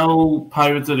 I know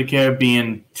Pirates of the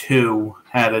Caribbean 2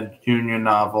 had a junior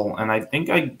novel, and I think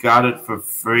I got it for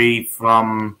free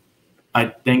from, I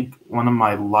think, one of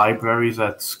my libraries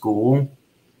at school.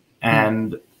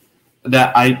 And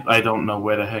that I don't know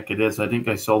where the heck it is. I think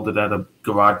I sold it at a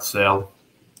garage sale.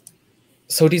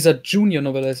 So these are junior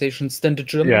novelizations. Then the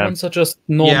German ones are just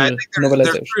normal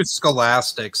novelizations. They're through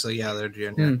Scholastic, so yeah, they're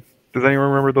junior. Does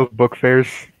anyone remember those book fairs?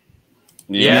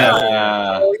 Yeah.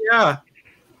 Oh yeah.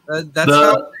 That's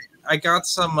how I got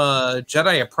some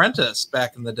Jedi Apprentice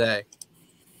back in the day.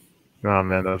 Oh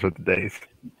man, those were the days.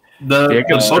 I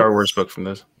got a Star Wars book from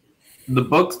this. The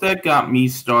books that got me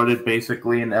started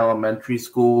basically in elementary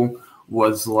school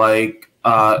was like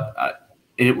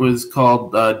it was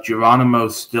called Geronimo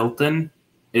Stilton.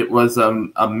 It was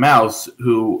a mouse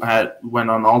who went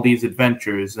on all these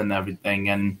adventures and everything,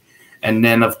 and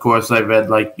then of course I read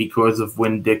like Because of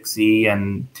Winn-Dixie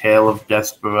and Tale of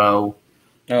Despero.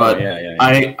 But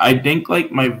I think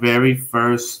like my very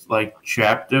first like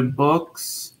chapter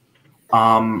books,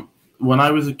 when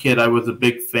I was a kid, I was a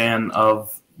big fan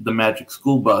of the Magic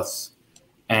School Bus,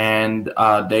 and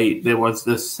there was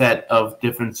this set of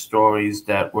different stories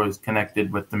that was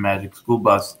connected with the Magic School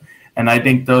Bus, and I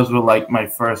think those were like my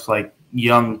first like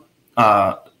young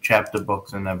chapter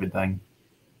books and everything.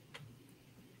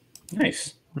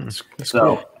 Nice. That's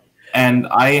cool. And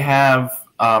I have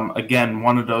again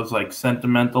one of those like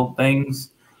sentimental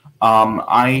things.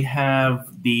 I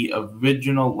have the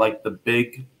original, like the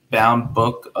big bound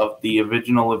book of the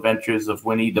original Adventures of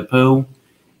Winnie the Pooh.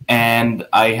 And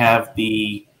I have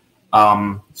the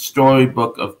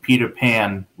storybook of Peter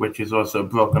Pan, which is also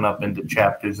broken up into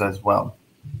chapters as well.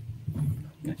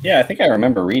 Yeah, I think I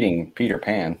remember reading Peter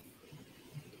Pan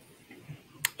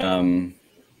a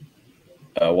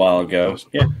while ago.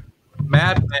 Yeah.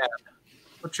 Madman.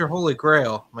 What's your holy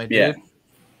grail, my dude?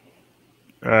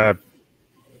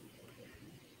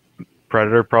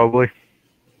 Predator, probably.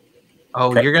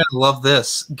 Oh, you're going to love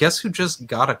this. Guess who just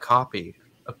got a copy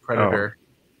of Predator?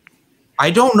 I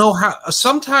don't know how.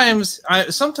 Sometimes I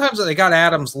got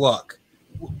Adam's luck.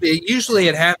 usually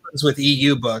it happens with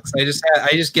EU books. I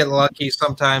just get lucky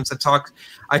sometimes.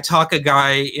 I talk a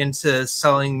guy into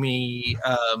selling me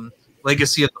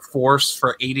Legacy of the Force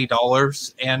for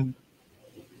 $80 and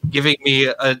giving me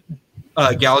a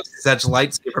Galaxy's Edge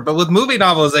lightsaber. But with movie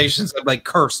novelizations, I'm like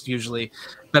cursed usually.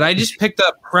 But I just picked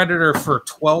up Predator for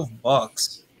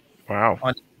 $12. Wow.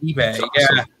 On eBay. Awesome.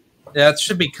 Yeah, that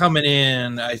should be coming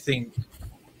in, I think,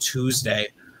 Tuesday.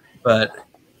 But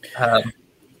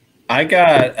I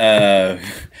got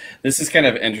this is kind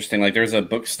of interesting. Like, there's a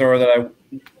bookstore that I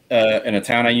in a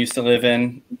town I used to live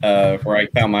in where I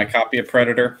found my copy of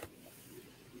Predator.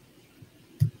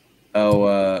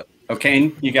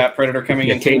 Kane, you got Predator coming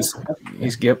in? Kane's,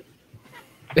 he's Gip.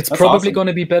 It's That's probably awesome. going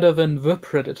to be better than The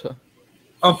Predator.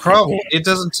 oh, probably it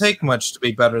doesn't take much to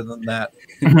be better than that.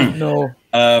 No.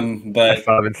 But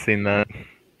I haven't seen that.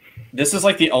 this is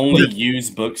like the only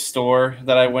used bookstore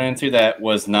that I went into that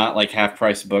was not like half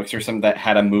price books or something, that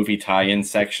had a movie tie-in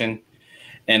section,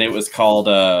 and it was called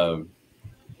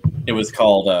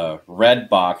Red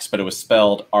Box, but it was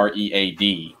spelled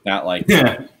READ, not like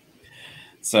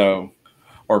so,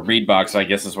 or Read Box, I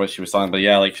guess is what she was talking. But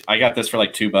yeah, like I got this for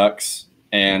like $2,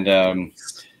 and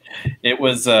it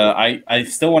was I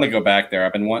still want to go back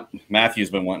there. Matthew's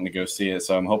been wanting to go see it,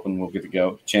 so I'm hoping we'll get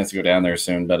the chance to go down there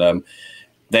soon. But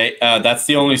that's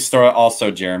the only store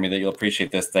also, Jeremy, that you'll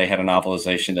appreciate this. They had a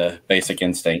novelization to Basic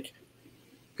Instinct.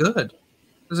 Good.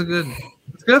 It's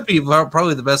gonna be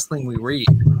probably the best thing we read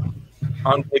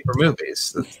on paper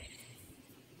movies.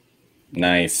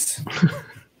 Nice.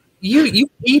 You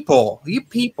people.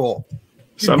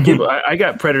 Some people. I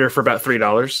got Predator for about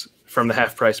 $3 from the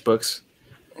half price books.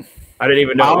 I didn't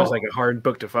even know it was like a hard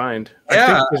book to find.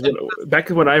 Yeah. I think back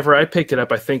whenever I picked it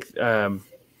up, I think it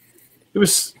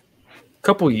was a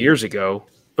couple years ago,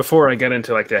 before I got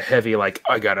into like the heavy, like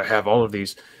I gotta have all of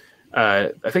these.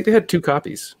 I think they had 2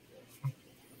 copies.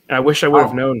 And I wish I would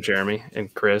have known, Jeremy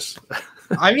and Chris.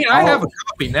 I mean, I have a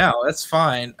copy now. That's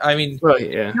fine. I mean, Well,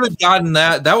 yeah. you had gotten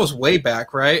that. That was way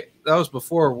back, right? That was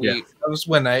before That was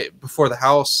before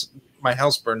my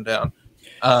house burned down.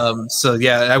 So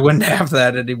yeah, I wouldn't have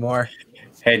that anymore.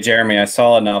 Hey, Jeremy, I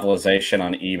saw a novelization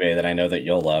on eBay that I know that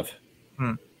you'll love.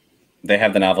 They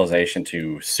have the novelization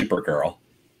to Supergirl.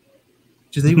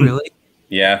 Do they really?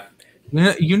 Yeah.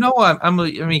 You know, I'm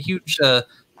a huge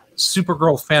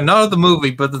Supergirl fan, not of the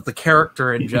movie, but of the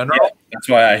character in general. Yeah, that's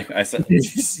why I said.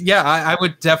 Yeah, I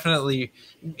would definitely.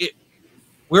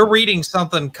 We're reading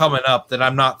something coming up that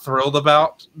I'm not thrilled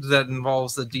about that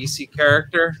involves the DC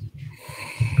character.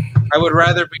 I would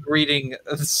rather be reading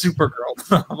a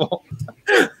Supergirl novel.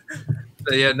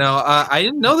 But yeah, no, I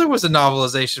didn't know there was a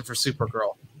novelization for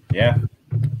Supergirl. Yeah,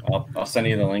 I'll send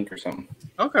you the link or something.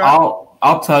 Okay.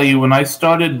 I'll tell you, when I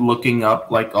started looking up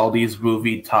like all these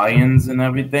movie tie-ins and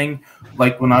everything,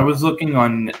 like when I was looking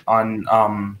on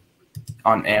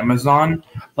Amazon,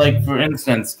 like for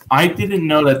instance, I didn't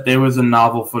know that there was a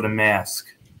novel for The Mask.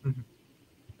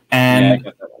 And yeah, I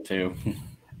got that one too.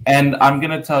 And I'm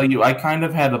gonna tell you, I kind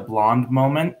of had a blonde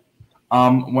moment.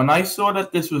 When I saw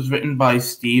that this was written by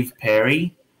Steve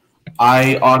Perry,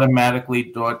 I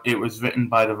automatically thought it was written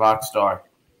by the Rockstar.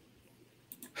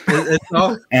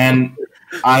 And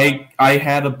I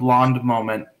had a blonde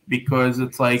moment because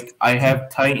it's like I have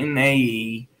Titan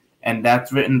AE, and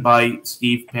that's written by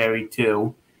Steve Perry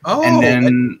too. Oh,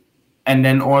 and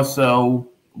then also,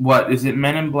 what is it?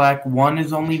 Men in Black 1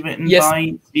 is only written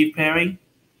by Steve Perry.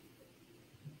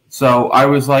 So I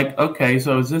was like, okay,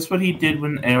 so is this what he did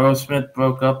when Aerosmith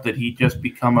broke up? Did he just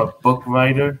become a book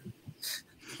writer?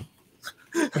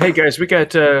 Hey guys, we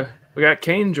got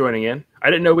Kane joining in. I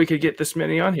didn't know we could get this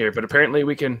many on here, but apparently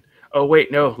we can. Oh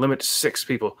wait, no, limit to 6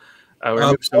 people.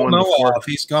 Pull Noah off.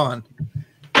 He's gone.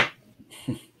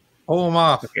 Pull him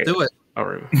off. Okay. Do it. All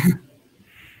right.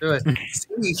 Do it.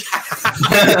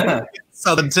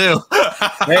 Southern too.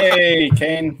 Hey,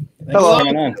 Kane. Hello. For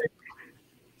coming on.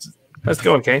 How's it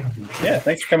going, Kane? Yeah,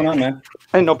 thanks for coming on, man.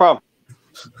 Hey, no problem.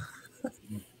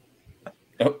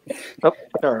 Oh,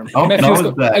 There.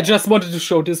 I just wanted to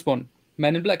show this one,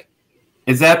 Men in Black.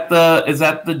 Is that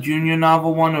the junior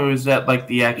novel one, or is that like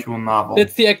the actual novel?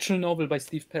 That's the actual novel by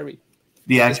Steve Perry.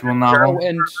 The actual novel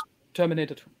and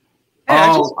Terminator 2. Hey,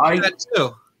 I that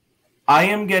too. I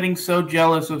am getting so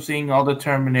jealous of seeing all the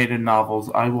Terminator novels.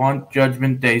 I want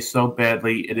Judgment Day so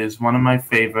badly. It is one of my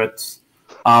favorites.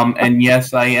 And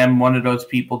yes, I am one of those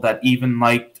people that even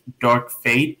liked Dark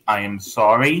Fate. I am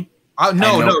sorry.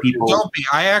 No, people... don't be.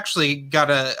 I actually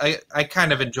I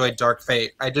kind of enjoyed Dark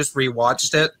Fate. I just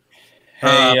rewatched it.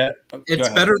 Hey, it's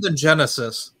better than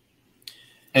Genesis.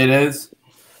 It is.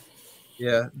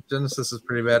 Yeah, Genesis is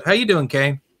pretty bad. How you doing,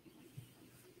 Kane?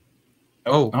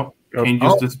 Oh, Kane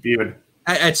just disappeared.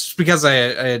 It's because I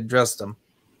addressed him.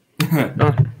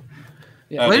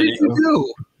 Yeah. What did you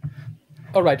do?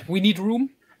 All right, we need room.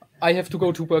 I have to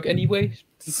go to work anyway,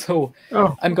 so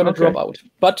I'm gonna okay. drop out.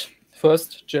 But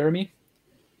first, Jeremy,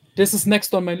 this is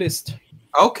next on my list.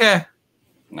 Okay.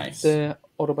 Nice. The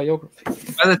autobiography.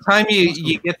 By the time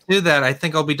you get to that, I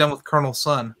think I'll be done with Colonel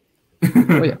Sun.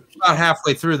 Oh yeah. About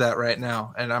halfway through that right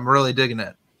now, and I'm really digging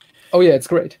it. Oh yeah, it's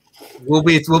great. We'll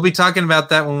be talking about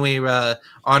that when we on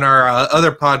our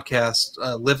other podcast,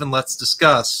 Live and Let's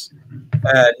Discuss.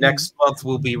 Next month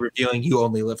we'll be reviewing You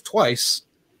Only Live Twice,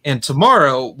 and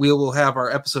tomorrow we will have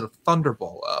our episode of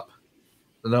Thunderball up.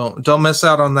 So don't miss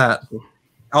out on that.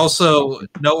 Also,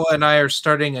 Noah and I are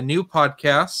starting a new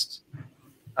podcast,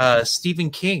 Stephen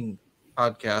King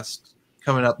podcast,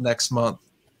 coming up next month.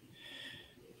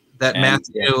 That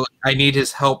Matthew, I need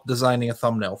his help designing a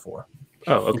thumbnail for.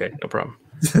 Oh, okay, no problem.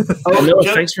 Noah,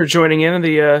 thanks for joining in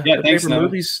the thanks, Favorite Noah.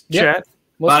 Movies chat.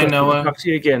 Bye, Noah. Talk to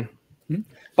you again.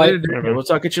 Bye. Okay, we'll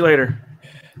talk at you later.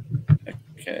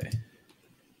 Okay.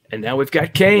 And now we've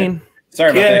got Kane.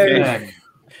 Sorry about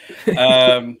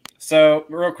that. So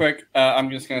real quick, I'm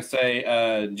just gonna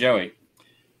say, Joey,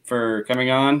 for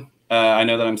coming on. I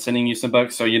know that I'm sending you some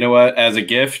books, so you know what? As a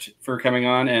gift for coming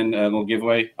on and a little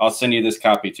giveaway, I'll send you this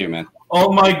copy too, man.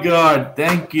 Oh my God!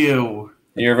 Thank you.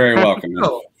 You're very welcome,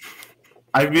 man.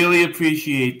 I really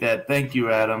appreciate that. Thank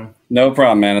you, Adam. No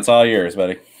problem, man. It's all yours,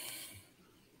 buddy.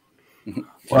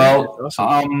 Well,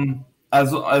 Awesome.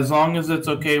 as long as it's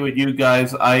okay with you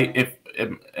guys,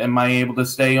 am I able to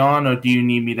stay on, or do you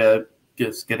need me to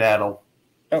just skedaddle?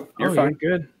 Oh, you're fine.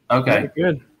 Good. Okay.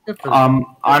 You're good.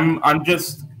 I'm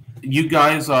just. You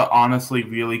guys are honestly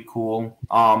really cool.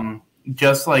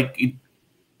 Just like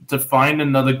to find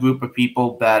another group of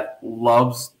people that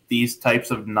loves these types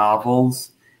of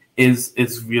novels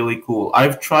is really cool.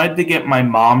 I've tried to get my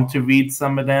mom to read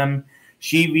some of them.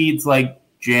 She reads like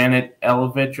Janet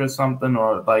Elovich or something,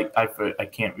 or like I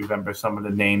can't remember some of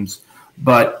the names,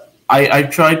 but I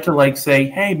tried to like say,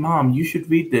 hey mom, you should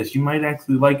read this. You might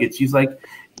actually like it. She's like,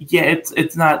 yeah,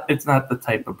 it's not the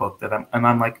type of book that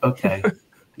I'm like, okay.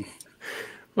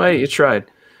 Well, you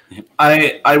tried.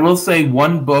 I will say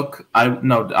one book.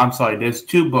 I'm sorry. There's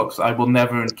two books I will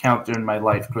never encounter in my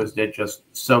life because they're just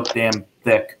so damn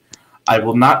thick. I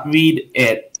will not read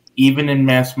it, even in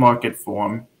mass market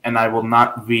form, and I will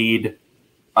not read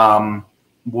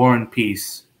War and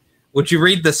Peace. Would you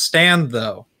read The Stand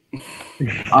though?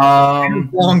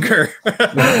 Longer.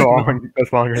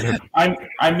 That's longer.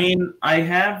 I mean, I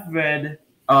have read.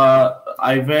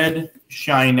 I read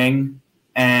Shining.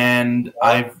 And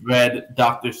I've read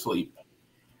Dr. Sleep.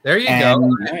 There you go.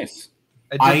 Nice.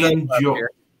 I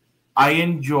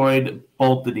enjoyed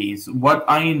both of these. What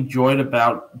I enjoyed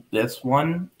about this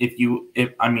one,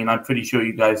 I'm pretty sure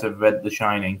you guys have read The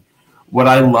Shining. What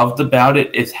I loved about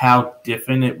it is how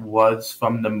different it was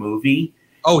from the movie.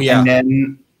 Oh yeah. And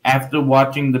then after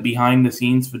watching the behind the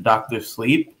scenes for Dr.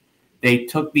 Sleep, they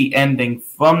took the ending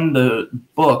from the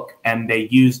book and they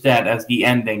used that as the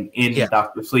ending in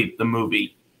Dr. Sleep, the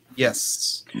movie.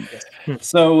 Yes.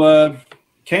 So,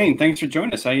 Kane, thanks for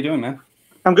joining us. How you doing, man?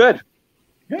 I'm good.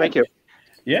 Thank you.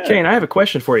 Yeah. Kane, I have a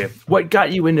question for you. What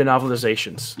got you into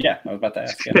novelizations? Yeah, I was about to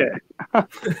ask.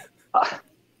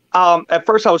 At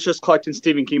first, I was just collecting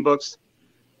Stephen King books.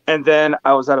 And then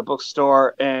I was at a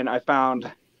bookstore and I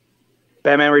found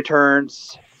Batman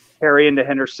Returns, Harry and the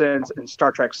Hendersons, and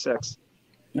Star Trek 6.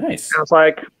 Nice. And I was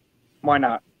like, why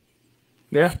not?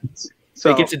 Yeah. So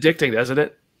it gets addicting, doesn't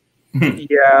it?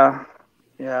 Yeah.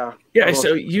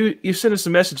 So you sent us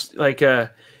a message like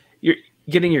you're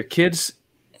getting your kids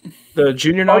the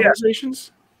junior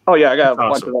novelizations? Oh yeah, I got a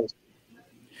bunch awesome. of those.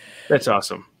 That's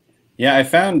awesome. Yeah, I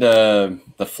found the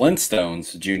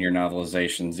Flintstones junior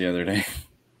novelizations the other day.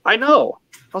 I know.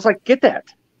 I was like, get that.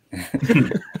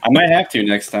 I might have to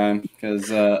next time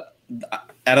because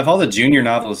out of all the junior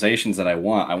novelizations that I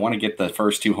want to get the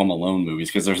first two Home Alone movies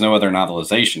because there's no other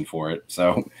novelization for it.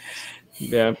 So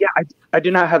yeah, I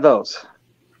do not have those.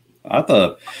 I have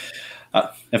to,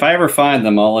 if I ever find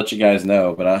them, I'll let you guys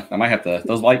know. But I might have to.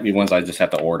 Those might be ones I just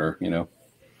have to order. You know.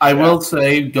 I will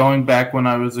say, going back when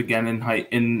I was again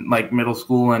in like middle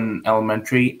school and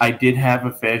elementary, I did have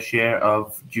a fair share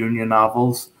of junior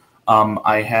novels.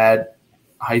 I had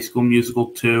High School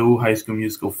Musical 2, High School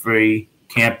Musical 3,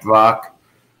 Camp Rock.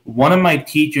 One of my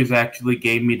teachers actually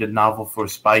gave me the novel for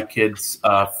Spy Kids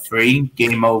free,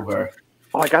 Game Over.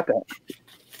 Oh, I got that.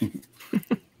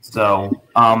 So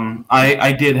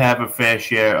I did have a fair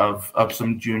share of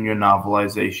some junior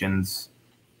novelizations.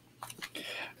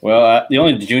 Well, the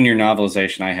only junior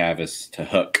novelization I have is To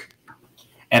Hook.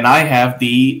 and I have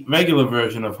the regular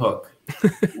version of Hook.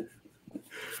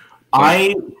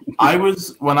 I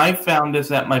was when I found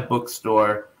this at my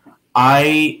bookstore,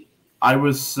 I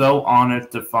was so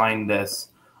honored to find this.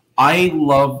 I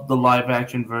love the live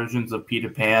action versions of Peter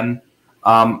Pan.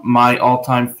 My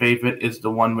all-time favorite is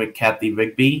the one with Kathy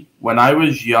Rigby. When I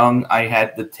was young, I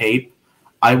had the tape.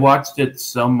 I watched it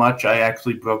so much, I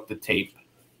actually broke the tape.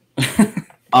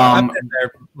 I've been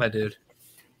there, my dude.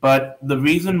 But the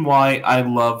reason why I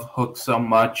love Hook so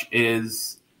much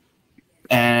is,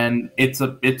 and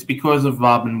it's because of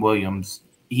Robin Williams.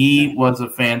 He was a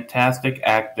fantastic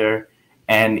actor,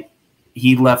 and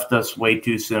he left us way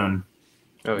too soon.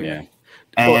 Oh yeah.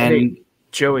 And well, hey,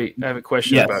 Joey, I have a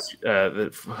question about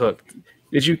the Hook.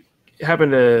 Did you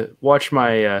happen to watch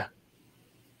my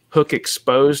Hook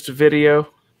Exposed video?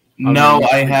 No,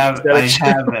 I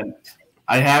haven't.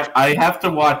 I have to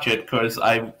watch it because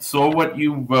I saw what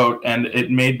you wrote and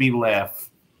it made me laugh.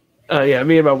 Yeah,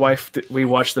 me and my wife, we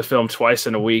watched the film twice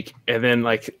in a week, and then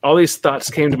like all these thoughts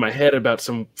came to my head about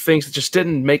some things that just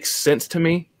didn't make sense to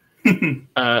me.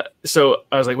 So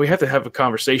I was like, we have to have a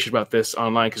conversation about this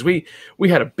online, because we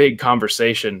had a big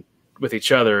conversation with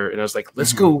each other, and I was like,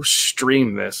 let's go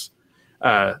stream this.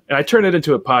 And I turned it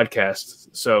into a podcast.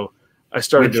 So I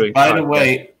started doing. By the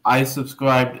way, I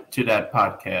subscribed to that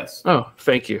podcast. Oh,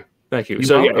 thank you. You're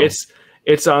so welcome. yeah,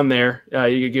 it's on there.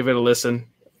 You can give it a listen.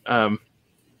 I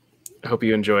hope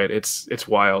you enjoy it. It's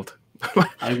wild.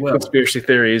 I will. Conspiracy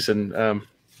theories and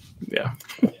yeah.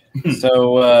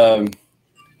 So I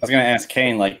was going to ask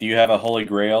Kane, like, do you have a holy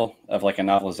grail of like a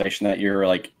novelization that you're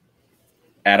like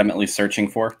adamantly searching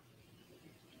for?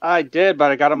 I did, but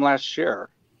I got them last year.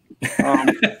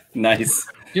 Nice.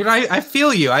 Dude, I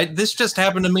feel you. This just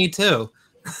happened to me too.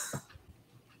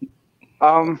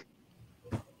 I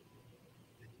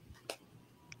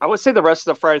would say the rest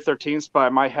of the Friday the 13th, but I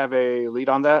might have a lead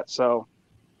on that. So,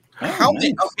 how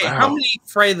many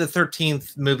Friday the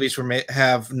 13th movies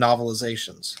have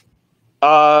novelizations?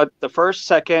 The first,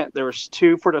 second, there was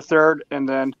 2 for the third, and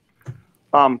then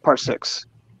part 6,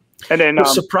 and then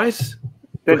surprise.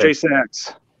 Then Jason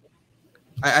X.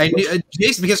 I knew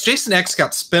Jason, because Jason X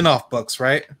got spin-off books,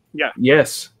 right? Yeah.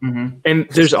 Yes. Mm-hmm. And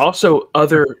there's also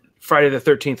other Friday the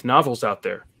 13th novels out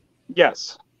there.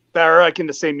 Yes, that are like in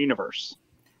the same universe.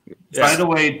 By the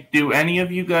way, do any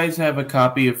of you guys have a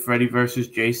copy of Freddy vs.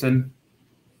 Jason?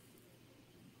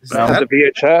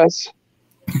 The VHS.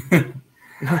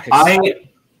 Nice.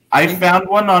 I found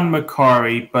one on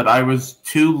Macari, but I was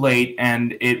too late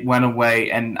and it went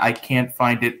away, and I can't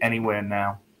find it anywhere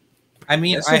now. I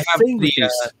mean, That's I the have thing with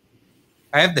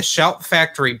I have the Shout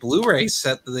Factory Blu-ray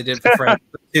set that they did for Friday.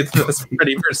 It was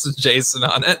Freddy vs. Jason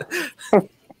on it.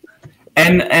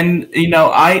 And you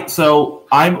know, I'm still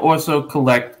one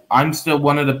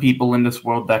of the people in this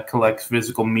world that collects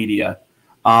physical media.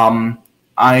 I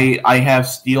have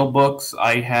steelbooks.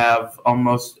 I have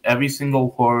almost every single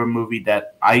horror movie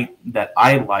that I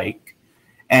like,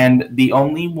 and the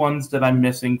only ones that I'm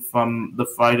missing from the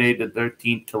Friday the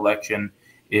 13th collection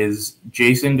is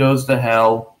Jason Goes to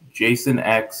Hell, Jason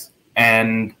X,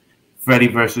 and Freddy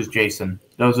vs. Jason.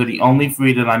 Those are the only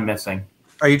 3 that I'm missing.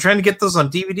 Are you trying to get those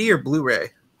on DVD or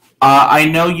Blu-ray? I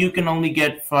know you can only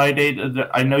get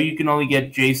I know you can only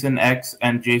get Jason X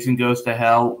and Jason Goes to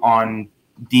Hell on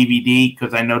DVD,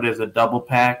 because I know there's a double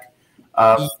pack.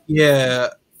 Yeah.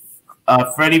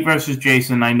 Freddy vs.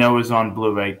 Jason, I know, is on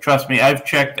Blu-ray. Trust me, I've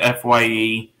checked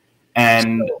FYE,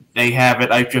 and they have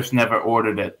it. I've just never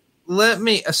ordered it.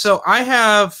 So I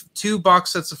have 2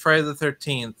 box sets of Friday the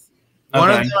 13th. One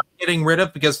of them I'm getting rid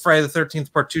of because Friday the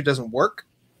 13th Part 2 doesn't work.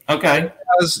 Okay. It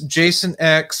has Jason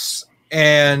X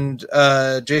and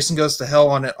Jason Goes to Hell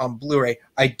on it on Blu-ray.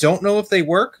 I don't know if they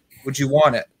work. Would you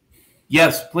want it?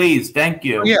 Yes, please. Thank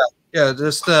you. Yeah.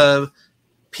 Just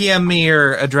PM me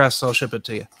your address. I'll ship it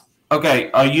to you.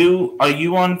 Okay. Are you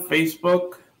on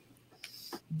Facebook?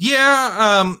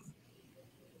 Yeah.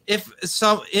 If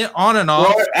some on and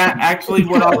off. Or actually,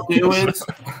 what I'll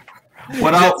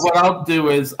do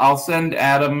is I'll send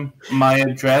Adam my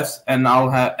address, and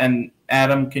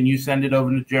Adam, can you send it over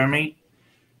to Jeremy?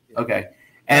 Okay.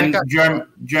 And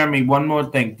Jeremy, one more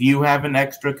thing. Do you have an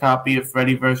extra copy of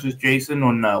Freddy vs. Jason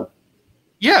or no?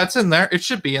 Yeah, it's in there. It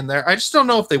should be in there. I just don't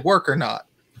know if they work or not,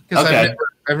 because I've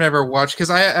never watched. Because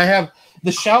I have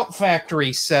the Shout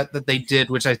Factory set that they did,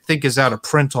 which I think is out of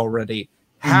print already.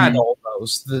 Had all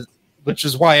those, which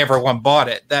is why everyone bought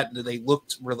it. That they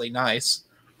looked really nice.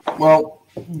 Well,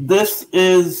 this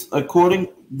is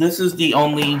the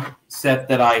only set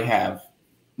that I have,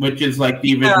 which is like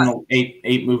the original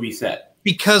eight movie set.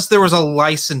 Because there was a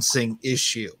licensing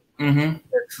issue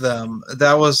with them.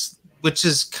 That was which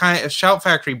is kind of Shout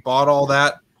Factory bought all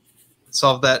that,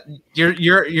 solved that.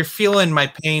 You're feeling my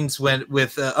pains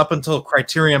with up until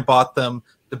Criterion bought them.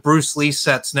 The Bruce Lee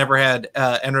sets never had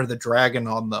Enter the Dragon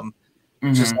on them,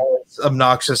 which is always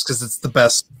obnoxious because it's the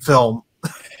best film.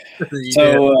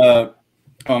 So,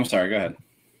 I'm sorry. Go ahead.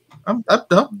 I'm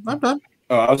done.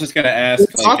 Oh, I was just gonna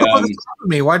ask. Talk about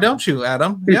me. Why don't you,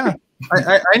 Adam? Yeah,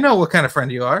 I know what kind of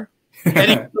friend you are.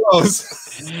 And he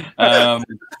froze. Oh,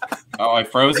 I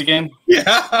froze again.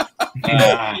 Yeah.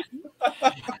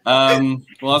 Well, I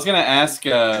was gonna ask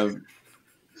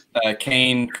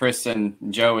Kane, Chris, and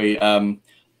Joey.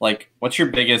 What's your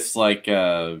biggest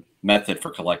method for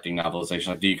collecting novelizations?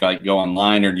 Like, do you go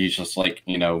online, or do you just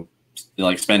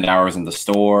spend hours in the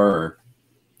store?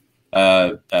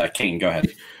 Or Kane, go ahead.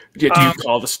 Do you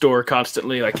call the store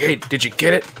constantly? Like, hey, did you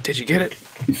get it? Did you get it?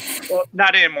 Well,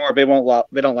 not anymore. They won't.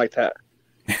 They don't like that.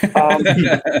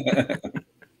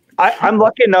 I'm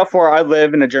lucky enough where I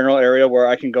live in a general area where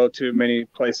I can go to many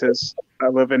places. I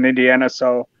live in Indiana,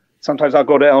 so sometimes I'll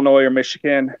go to Illinois or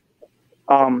Michigan.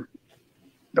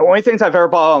 The only things I've ever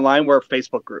bought online were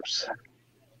Facebook groups.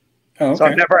 Oh, okay. So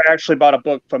I've never actually bought a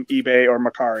book from eBay or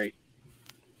Mercari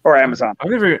or Amazon. I've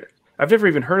never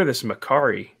even heard of this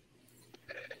Mercari.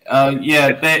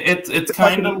 It's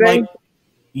kind of like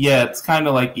it's kind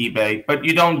of like eBay, but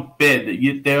you don't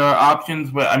bid. There are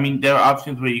options where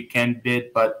you can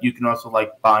bid, but you can also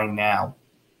buy now.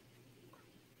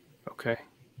 Okay.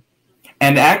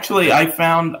 And actually, I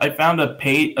found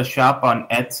a shop on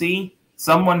Etsy.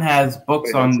 Someone has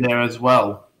books on there as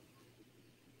well.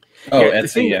 Oh, Etsy. The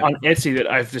thing on Etsy that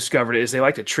I've discovered is they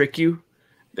like to trick you.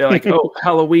 They're like, "Oh,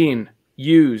 Halloween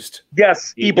used."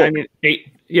 Yes, ebook.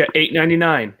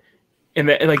 $8.99, and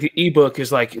the ebook is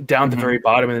down at the very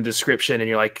bottom in the description, and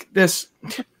you're like, "This."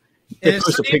 It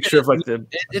puts a picture of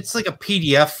It's like a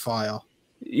PDF file.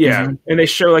 Yeah, and they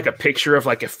show a picture of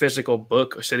a physical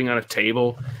book sitting on a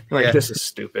table. You're this is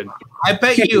stupid. I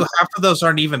bet you half of those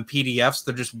aren't even PDFs;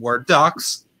 they're just Word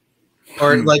docs,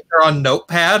 or they're on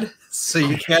Notepad, so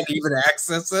you can't even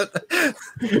access it.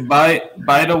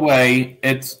 By the way,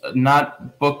 it's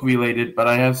not book related, but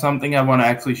I have something I want to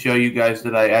actually show you guys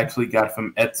that I actually got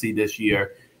from Etsy this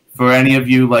year. For any of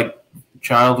you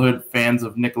childhood fans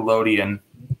of Nickelodeon.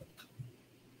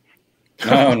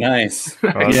 Oh, nice!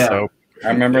 Yeah. I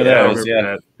remember those.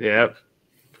 Yeah. Yep.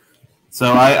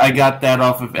 So I got that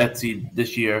off of Etsy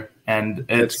this year, and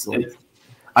it's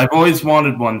I've always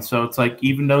wanted one. So it's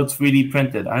even though it's 3D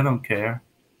printed, I don't care.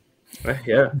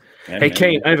 Yeah. Hey,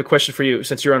 Kane, I have a question for you.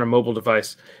 Since you're on a mobile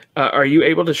device, are you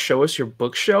able to show us your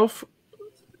bookshelf,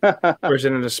 or is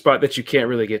it in a spot that you can't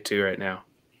really get to right now?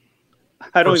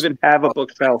 I don't even have a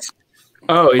bookshelf.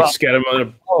 Oh, you just got them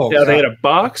on they had a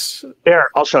box. Here,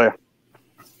 I'll show you.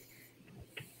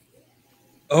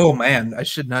 Oh man, I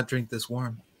should not drink this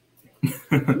warm.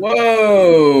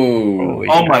 Whoa!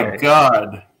 Oh my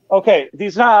god. Okay,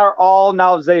 these are all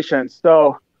novelizations.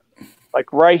 So,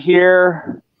 right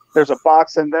here, there's a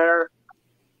box in there.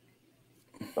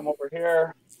 Some over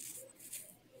here.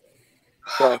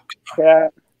 So, yeah.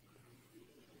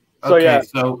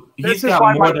 So he's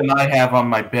got more than I have on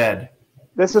my bed.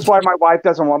 This is why my wife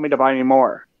doesn't want me to buy any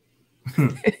more.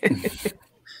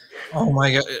 Oh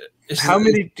my god. How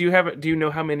many do you have? Do you know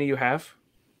how many you have?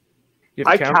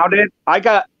 I counted. I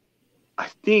got, I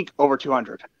think, over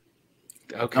 200.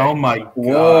 Okay. Oh my god.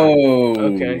 Whoa.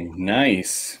 Okay.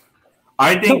 Nice.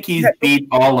 I think he's beat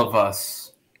all of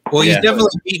us. Well, he's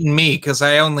definitely beaten me because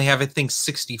I only have, I think,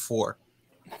 64.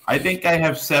 I think I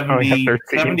have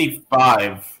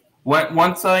 75.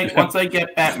 Once I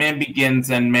get Batman Begins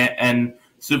and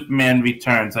Superman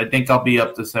Returns, I think I'll be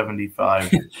up to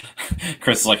 75.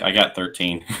 Chris is I got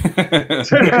 13. Heard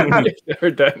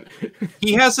that.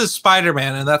 He has his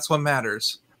Spider-Man, and that's what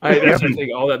matters. I think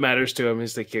all that matters to him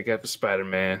is to kick up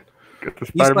Spider-Man. Get the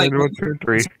Spider-Man 1, 2,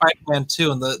 3. Spider-Man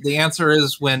 2, and the answer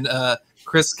is when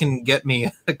Chris can get me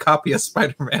a copy of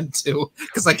Spider-Man 2,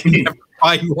 because I can never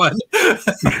find one. I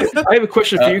have a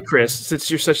question for you, Chris, since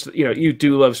you're such, you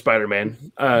do love Spider-Man.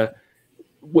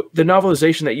 The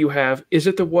novelization that you have, is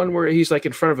it the one where he's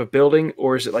in front of a building,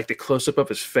 or is it the close-up of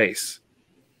his face?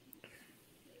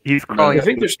 He's crawling. I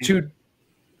think there's two.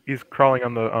 He's crawling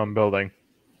on the building.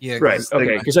 Yeah, right.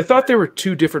 Okay, because I thought there were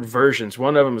two different versions.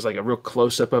 One of them was a real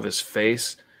close-up of his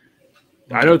face.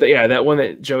 I know that. Yeah, that one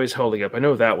that Joey's holding up. I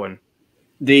know that one.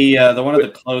 The one of the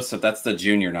close-up. That's the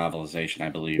junior novelization, I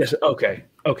believe. Yes. Okay.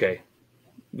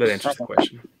 That answers the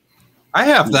question. I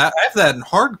have that. I have that in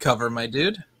hardcover, my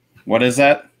dude. What is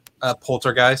that?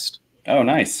 Poltergeist. Oh,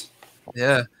 nice.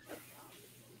 Yeah.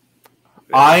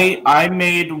 I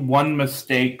made one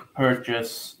mistake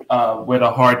purchase with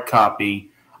a hard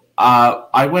copy.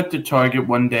 I went to Target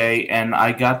one day and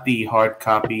I got the hard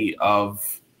copy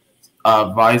of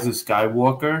Rise of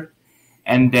Skywalker.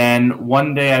 And then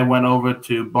one day I went over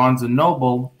to Barnes &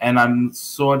 Noble and I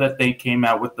saw that they came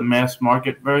out with the mass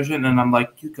market version. And I'm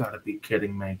like, you got to be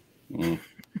kidding me. Mm.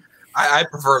 I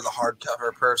prefer the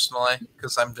hardcover personally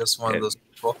because I'm just one of those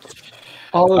people.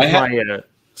 All of my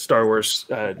Star Wars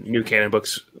new canon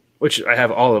books, which I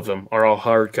have all of them, are all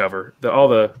hardcover. All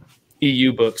the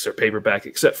EU books are paperback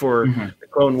except for the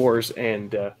Clone Wars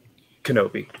and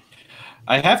Kenobi.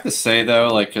 I have to say, though,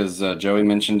 like, because Joey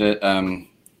mentioned it,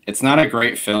 it's not a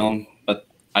great film, but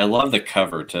I love the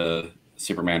cover to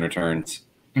Superman Returns.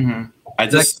 Mm-hmm.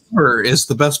 That cover is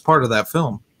the best part of that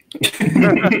film.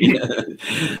 Yeah.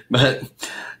 But,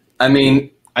 I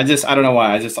mean, I don't know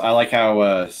why. I like how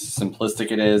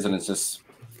simplistic it is, and it's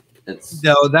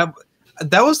No, that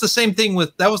was the same thing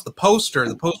that was the poster.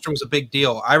 The poster was a big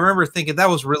deal. I remember thinking that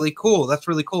was really cool. That's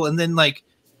really cool. And then, like,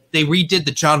 they redid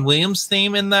the John Williams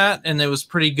theme in that, and it was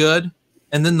pretty good.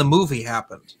 And then the movie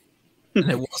happened. And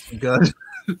it wasn't good.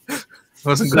 It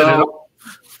wasn't good at all.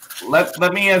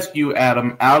 Let me ask you,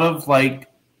 Adam, out of like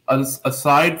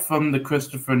aside from the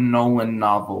Christopher Nolan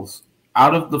novels,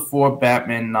 out of the 4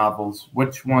 Batman novels,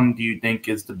 which one do you think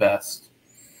is the best?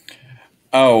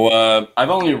 Oh, I've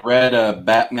only read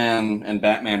Batman and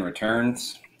Batman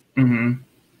Returns.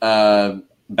 Mm-hmm.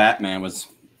 Batman was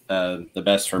the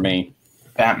best for me.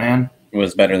 Batman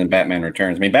was better than Batman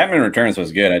Returns. I mean, Batman Returns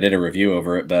was good. I did a review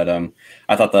over it, but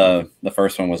I thought the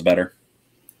first one was better.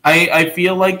 I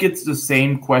feel like it's the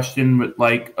same question with,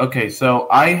 like, okay, so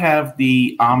I have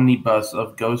the omnibus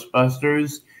of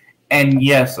Ghostbusters, and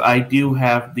yes, I do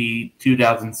have the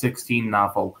 2016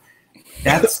 novel.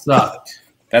 That sucked.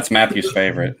 That's Matthew's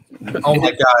favorite. Oh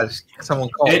my God! Someone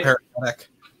called it paramedic.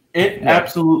 It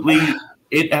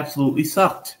absolutely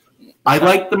sucked. I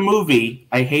like the movie.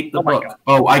 I hate the book.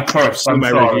 Oh, I cursed. I'm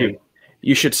sorry. Review.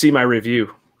 You should see my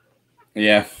review.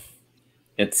 Yeah,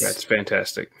 that's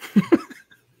fantastic.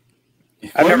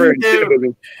 I've never seen the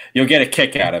movie. You'll get a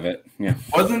kick out of it. Yeah.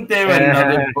 Wasn't there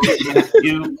another book?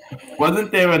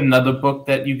 Wasn't there another book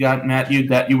that you got, Matthew,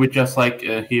 that you were just like,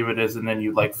 here it is, and then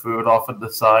you like threw it off at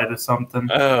the side or something?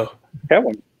 Oh,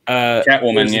 Catwoman.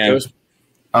 Catwoman. Yeah.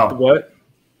 Oh, what?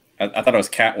 I thought it was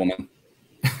Catwoman.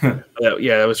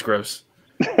 Yeah, that was gross.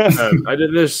 I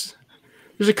did this.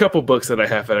 There's a couple books that I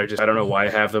have that I don't know why I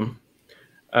have them.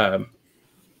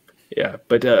 Yeah,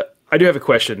 but I do have a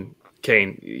question,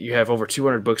 Kane. You have over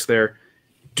 200 books there.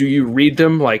 Do you read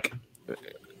them like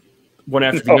one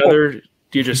after the other?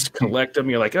 Do you just collect them?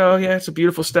 You're like, oh yeah, it's a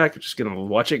beautiful stack. I'm just gonna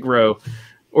watch it grow,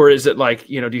 or is it like,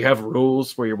 do you have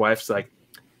rules where your wife's like,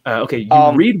 okay,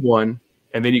 you read one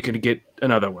and then you can get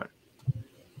another one?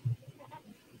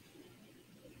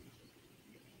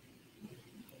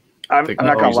 I'm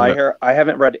not gonna lie here. I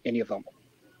haven't read any of them.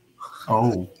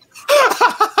 Oh.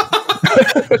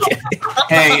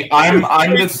 Hey,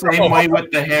 I'm the same way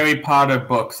with the Harry Potter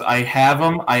books. I have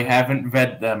them. I haven't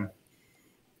read them.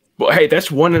 Well, hey, that's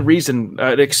one reason,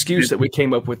 an excuse that we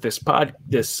came up with this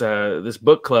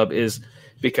book club is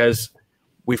because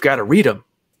we've got to read them.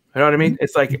 You know what I mean?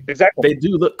 It's like they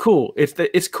do look cool.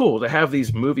 It's cool to have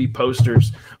these movie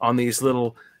posters on these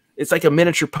little. It's like a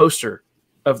miniature poster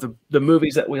of the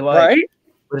movies that we like, right?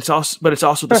 But it's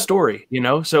also the story,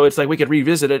 So it's like we could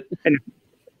revisit it,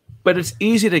 but it's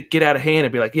easy to get out of hand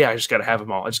and be like, yeah, I just got to have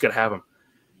them all. I just got to have them.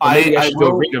 I should go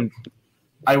read them.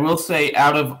 I will say,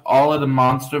 out of all of the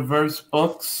MonsterVerse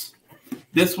books,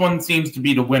 this one seems to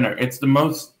be the winner. It's the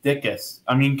most thickest.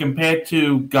 I mean, compared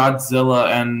to Godzilla,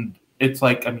 and it's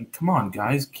like, I mean, come on,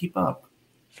 guys, keep up.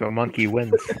 So Monkey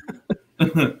wins.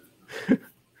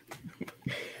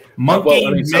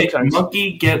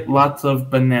 Monkey get lots of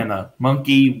banana.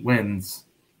 Monkey wins.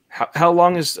 How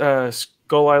long is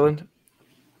Skull Island?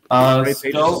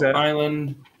 Skull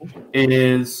Island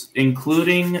is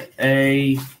including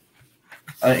a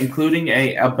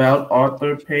about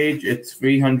Arthur page. It's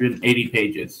 380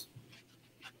 pages.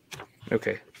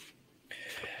 Okay.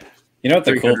 You know what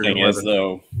the cool thing is,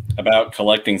 though, about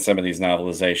collecting some of these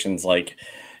novelizations, like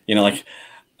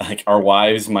our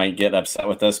wives might get upset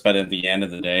with us, but at the end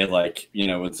of the day,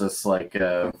 it's just like,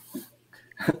 I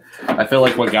feel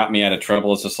like what got me out of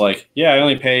trouble is just like, yeah, I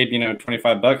only paid,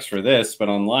 $25 for this, but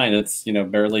online it's,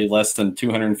 barely less than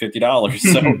 $250.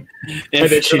 So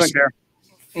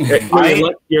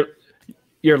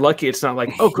you're lucky. It's not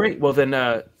like, oh, great. Well,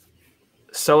 then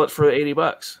sell it for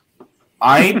 $80.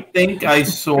 I think I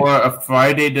saw a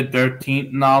Friday the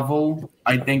 13th novel.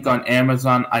 I think on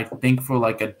Amazon. I think for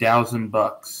like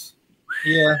 $1,000.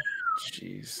 Yeah.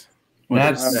 Jeez.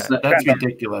 That's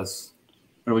ridiculous.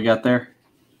 What do we got there?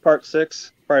 Part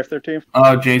 6 Friday the 13th?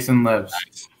 Oh, Jason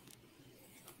Lives.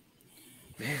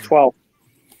 12.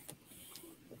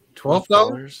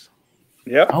 $12?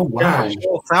 Yep. Oh wow.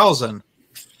 12,000.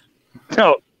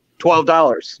 No,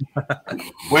 $12.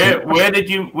 Where did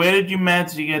you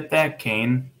manage to get that,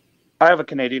 Kane? I have a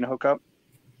Canadian hookup.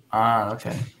 Ah,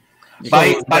 okay.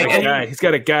 He's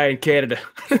got a guy in Canada.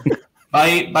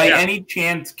 By any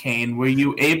chance, Kane, were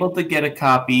you able to get a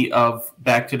copy of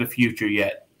Back to the Future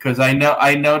yet? Because I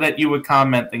know that you were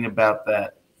commenting about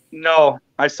that. No,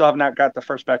 I still have not got the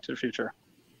first Back to the Future.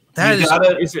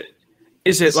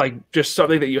 Is it like just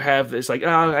something that you have that's like,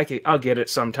 oh, I'll get it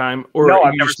sometime, or no, are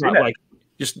I've you never just seen not it. like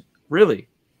just really?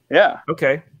 Yeah.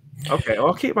 Okay, well,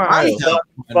 I'll keep my eye out.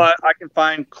 But I can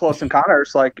find Close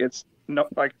Encounters like it's my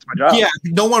job. Yeah,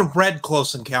 no one read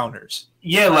Close Encounters.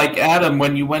 Yeah, like Adam,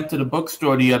 when you went to the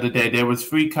bookstore the other day, there was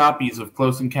 3 copies of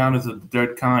Close Encounters of the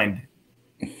Third Kind.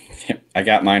 I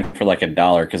got mine for like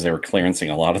 $1 because they were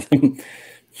clearancing a lot of them.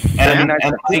 And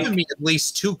Given me at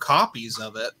least 2 copies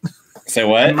of it. Say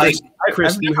what? Like,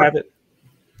 Chris, do you have it?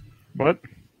 What?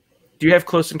 Do you have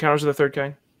Close Encounters of the Third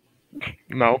Kind?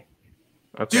 No.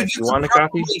 Okay. Dude, You want a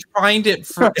copy? Find it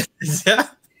for.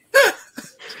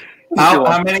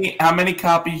 how many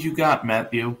copies you got,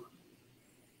 Matthew?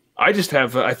 I just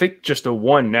have, I think, just a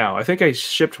one now. I think I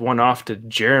shipped one off to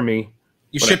Jeremy.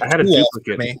 You but shipped I had a 2 off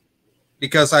duplicate. to me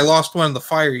because I lost one in the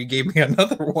fire. You gave me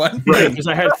another one, Right? Because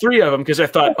I had 3 of them. Because I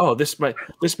thought, oh, this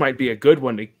might be a good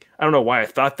one. I don't know why I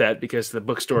thought that, because the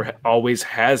bookstore always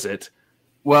has it.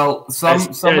 Well,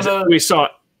 we saw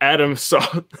Adam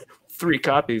saw 3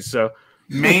 copies. So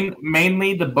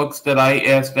mainly the books that I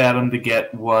asked Adam to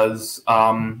get was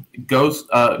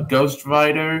Ghost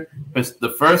Rider,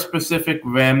 the first Pacific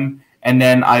Rim, and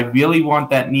then I really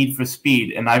want that Need for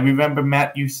Speed. And I remember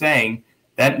Matthew saying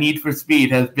that Need for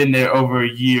Speed has been there over a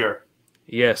year.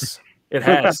 yes, it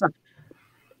has.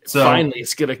 So finally,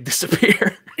 it's gonna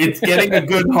disappear. It's getting a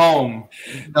good home.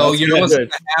 No, you know what's going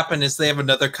to happen is they have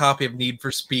another copy of Need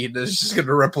for Speed that's just going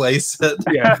to replace it.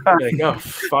 Yeah, like, oh,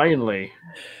 finally.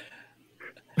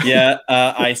 Yeah,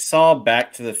 I saw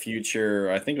Back to the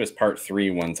Future, I think it was part 3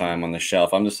 one time on the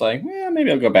shelf. I'm just like, maybe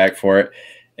I'll go back for it.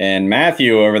 And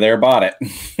Matthew over there bought it.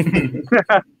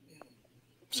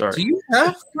 Sorry. Do you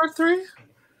have part 3?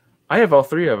 I have all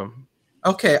 3 of them.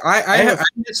 Okay, I'm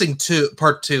missing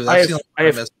part 2. I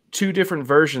That's have 2 different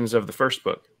versions of the first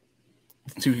book.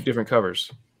 2 different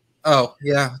covers. Oh,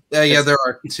 yeah. Yeah, there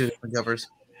are 2 different covers.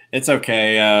 It's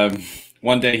okay.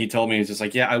 One day he told me, he was just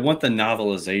like, yeah, I want the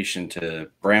novelization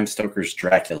to Bram Stoker's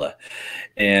Dracula.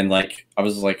 And like, I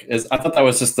was like, I thought that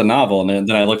was just the novel. And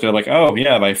then I looked at it like, oh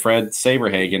yeah, by Fred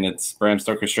Saberhagen, it's Bram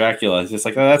Stoker's Dracula. It's just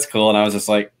like, oh, that's cool. And I was just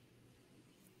like,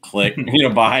 click,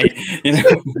 buy.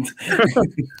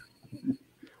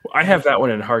 I have that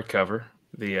one in hardcover.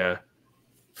 The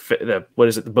what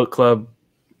is it? The book club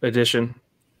edition.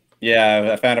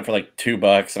 Yeah, I found it for like $2.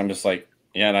 And I'm just like,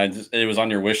 yeah, and it was on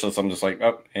your wish list. I'm just like,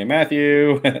 oh, hey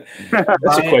Matthew.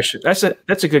 That's a question. That's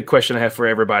a good question I have for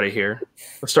everybody here.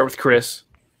 Let's start with Chris.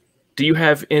 Do you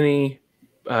have any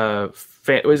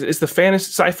is the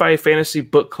sci-fi fantasy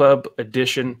book club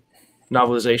edition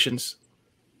novelizations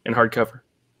in hardcover?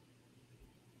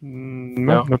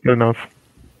 No, not good enough.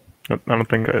 I don't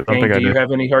think I Do do. you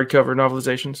have any hardcover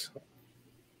novelizations?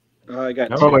 I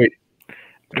got. Oh wait,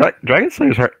 Dragon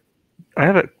Slayer's hard. I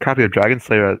have a copy of Dragon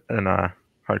Slayer in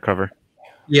hardcover.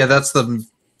 Yeah, that's the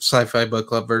sci-fi book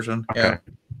club version. Okay.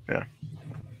 Yeah,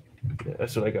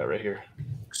 that's what I got right here.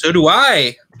 So do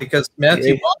I, because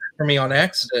Matthew bought it for me on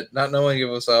accident, not knowing it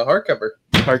was a hardcover.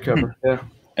 Hardcover, yeah.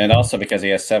 And also because he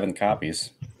has 7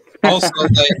 copies. Also,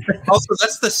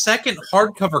 that's the second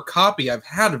hardcover copy I've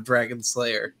had of Dragon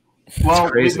Slayer. Well,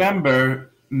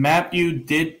 remember, Matthew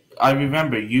did. I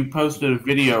remember you posted a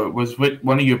video. It was with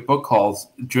one of your book hauls.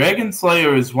 Dragon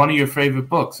Slayer is one of your favorite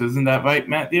books, isn't that right,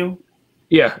 Matthew?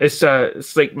 Yeah, it's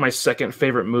like my second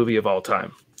favorite movie of all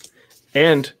time,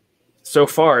 and so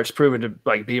far it's proven to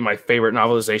like be my favorite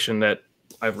novelization that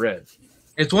I've read.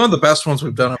 It's one of the best ones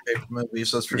we've done on favorite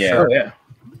movies. That's for sure. Yeah.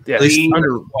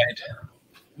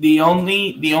 The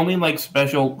only like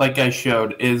special like I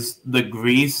showed is the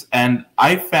Grease, and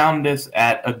I found this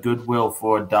at a Goodwill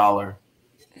for $1.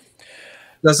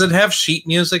 Does it have sheet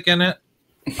music in it?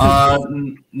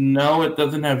 No, it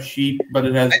doesn't have sheet, but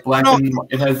it has black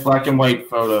and white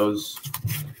photos.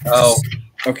 Oh,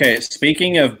 okay.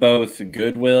 Speaking of both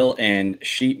Goodwill and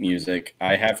sheet music,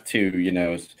 I have to,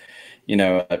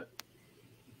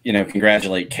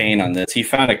 congratulate Kane on this. He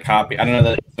found a copy. I don't know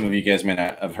that some of you guys may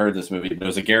not have heard this movie, but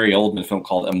there's a Gary Oldman film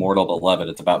called Immortal Beloved.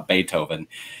 It's about Beethoven.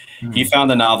 He found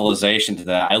the novelization to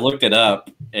that. I looked it up,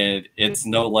 and it's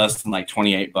no less than like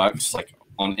 $28, like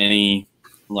on any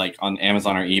on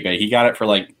Amazon or eBay. He got it for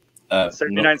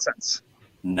 79 cents.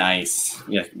 Nice.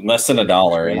 Yeah, less than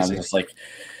 $1. And I'm just like,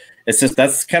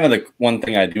 that's kind of the one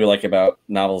thing I do like about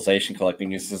novelization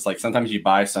collecting is just sometimes you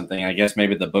buy something, I guess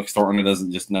maybe the bookstore owner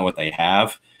doesn't just know what they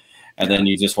have. And then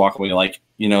you just walk away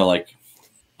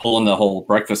pulling the whole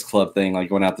Breakfast Club thing,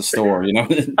 going out the store,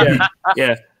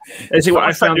 Yeah. And see what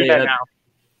I found that now.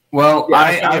 Well,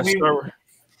 yeah,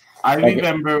 I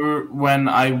remember when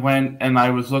I went and I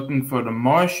was looking for The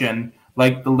Martian,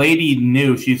 the lady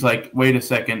knew. She's like, wait a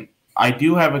second. I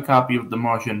do have a copy of The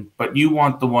Martian, but you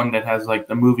want the one that has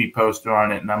the movie poster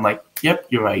on it. And I'm like, yep,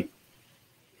 you're right.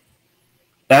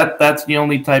 That's the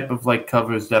only type of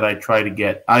covers that I try to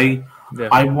get. I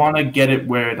want to get it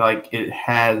where it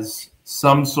has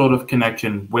some sort of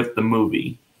connection with the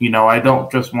movie. I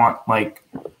don't just want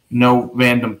no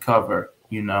random cover,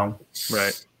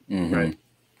 Right. Mm-hmm. Right.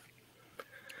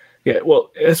 Yeah,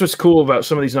 well, that's what's cool about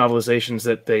some of these novelizations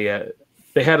that they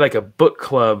had a book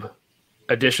club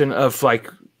edition of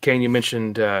Kane, you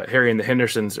mentioned Harry and the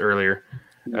Hendersons earlier.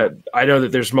 I know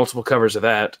that there's multiple covers of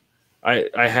that.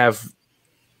 I have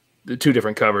the two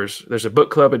different covers. There's a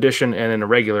book club edition and then a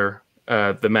regular,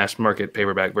 the mass market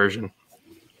paperback version.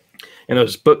 And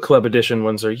those book club edition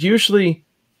ones are usually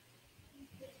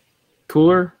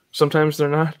cooler. Sometimes they're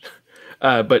not.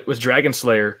 But with Dragon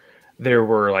Slayer, there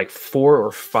were 4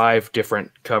 or 5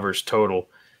 different covers total.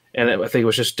 And I think it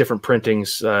was just different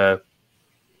printings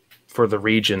for the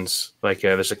regions.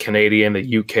 There's a Canadian,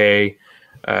 the UK,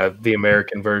 the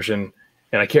American version.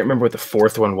 And I can't remember what the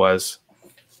fourth one was.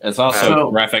 It's also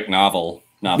a graphic novel.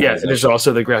 Yeah, there's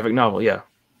also the graphic novel, yeah.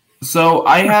 So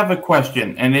I have a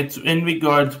question, and it's in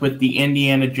regards with the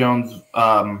Indiana Jones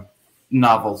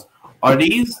novels. Are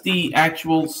these the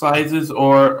actual sizes,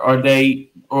 or are they,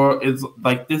 or is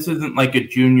this isn't a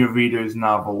junior reader's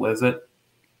novel, is it?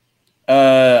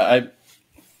 I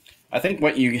think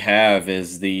what you have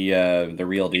is the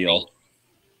real deal.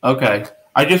 Okay,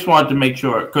 I just wanted to make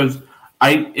sure because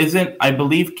I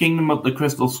believe Kingdom of the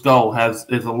Crystal Skull is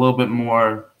a little bit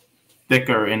more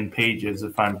thicker in pages,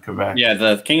 if I'm correct. Yeah,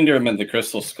 the Kingdom of the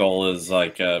Crystal Skull is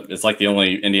it's the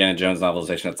only Indiana Jones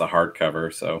novelization that's a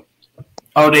hardcover. So.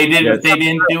 Oh, they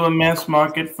didn't do a mass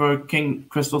market for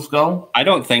Crystal Skull? I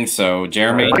don't think so,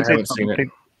 Jeremy. I haven't seen it.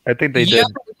 I think they did. Yeah,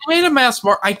 they made a mass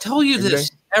market. I tell you this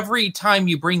every time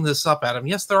you bring this up, Adam.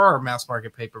 Yes, there are mass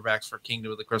market paperbacks for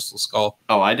Kingdom of the Crystal Skull.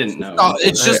 Oh, I didn't know.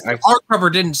 It's just the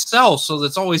hardcover didn't sell, so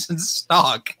it's always in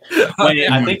stock. Wait,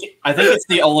 I think it's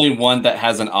the only one that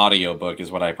has an audiobook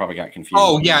is what I probably got confused.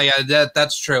 Oh, yeah,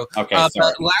 that's true. Okay,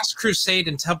 but Last Crusade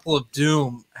and Temple of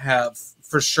Doom have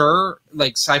for sure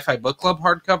Sci-Fi Book Club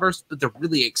hardcovers, but they're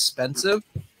really expensive.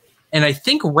 And I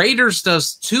think Raiders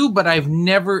does too, but I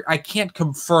can't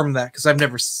confirm that because I've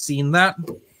never seen that.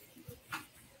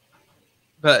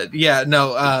 But yeah,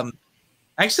 no.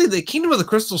 Actually, the Kingdom of the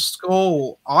Crystal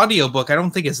Skull audiobook, I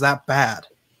don't think is that bad.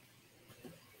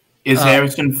 Is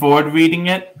Harrison Ford reading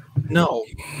it? No.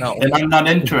 And I'm not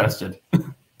interested.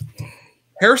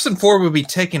 Harrison Ford would be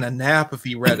taking a nap if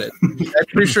he read it. I'm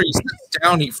pretty sure he sits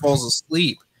down, he falls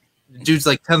asleep. The dude's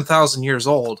 10,000 years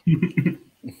old.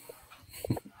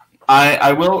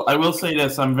 I will say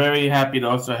this. I'm very happy to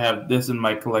also have this in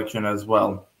my collection as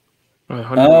well.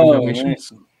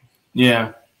 Nice.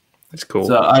 Yeah, that's cool.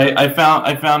 So I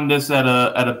found this at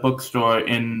a bookstore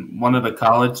in one of the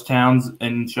college towns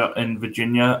in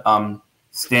Virginia,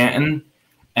 Stanton,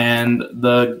 and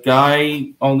the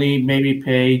guy only made me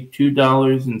pay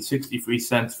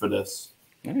 $2.63 for this.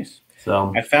 Nice.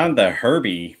 So I found the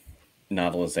Herbie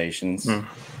novelizations.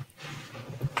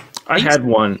 I had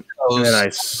one that I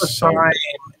saw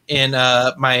in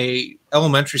my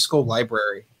elementary school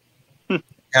library.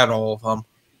 Had all of them.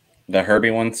 The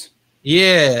Herbie ones?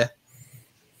 Yeah.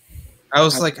 I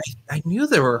was I knew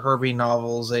there were Herbie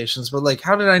novelizations, but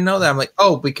how did I know that? I'm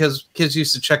oh, because kids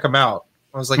used to check them out.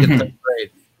 I was in third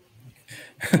grade.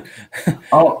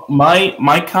 Oh,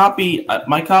 my copy of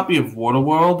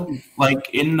Waterworld,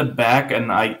 in the back,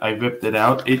 and I ripped it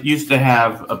out. It used to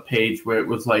have a page where it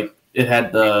was it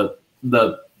had the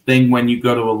thing when you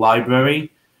go to a library,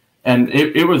 and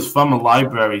it was from a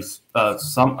library,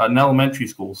 an elementary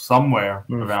school somewhere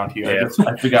around here. Yeah.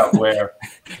 I forgot where.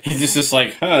 He's just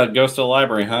goes to the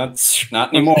library, huh?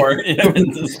 Not anymore.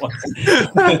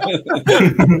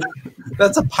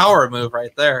 That's a power move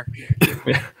right there.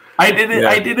 I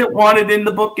didn't want it in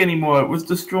the book anymore. It was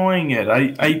destroying it.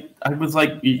 I was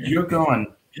you're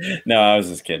gone. No, I was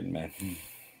just kidding, man.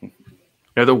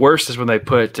 The worst is when they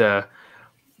put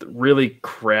really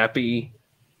crappy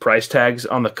price tags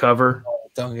on the cover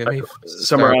Don't get me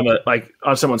somewhere on the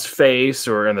on someone's face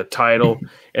or in the title,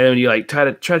 and then you like try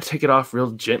to take it off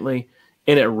real gently,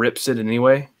 and it rips it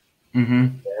anyway. Mm-hmm.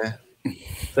 Yeah.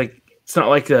 It's not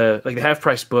like the Half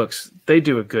Price books. They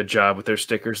do a good job with their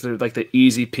stickers. They're like the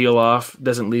easy peel off,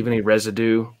 doesn't leave any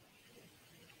residue.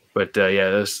 But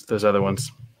those other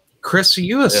ones. Chris, are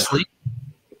you asleep?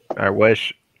 I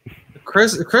wish.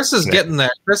 Chris is getting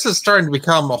there. Chris is starting to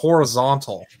become a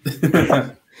horizontal.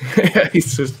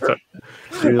 He's just.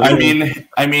 I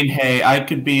mean, hey, I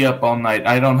could be up all night.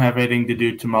 I don't have anything to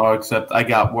do tomorrow except I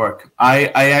got work.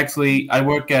 I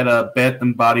work at a Bath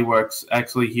and Body Works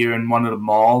actually here in one of the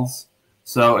malls.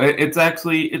 So it's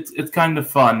kind of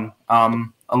fun.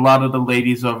 A lot of the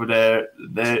ladies over there,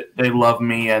 they love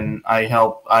me, and I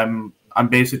help. I'm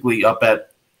basically up at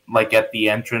the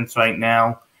entrance right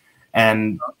now,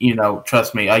 and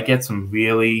trust me, I get some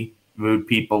really rude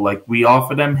people. Like, we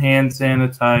offer them hand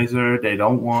sanitizer, they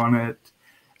don't want it,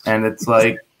 and it's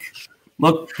like,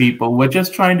 look, people, we're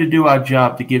just trying to do our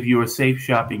job to give you a safe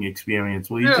shopping experience.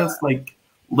 Will you just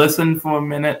listen for a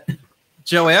minute?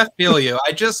 Joey, I feel you.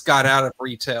 I just got out of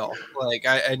retail.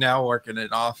 I now work in an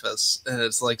office, and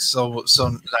it's so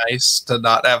nice to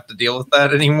not have to deal with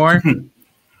that anymore.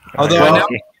 Although I now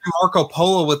do Marco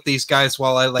Polo with these guys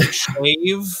while I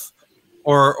shave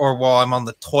or while I'm on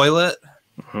the toilet.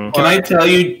 Can I tell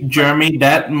you, Jeremy,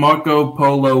 that Marco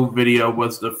Polo video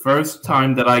was the first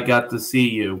time that I got to see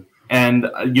you. And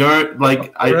you're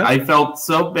I felt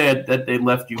so bad that they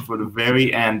left you for the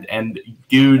very end. And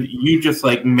dude, you just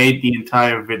made the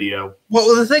entire video.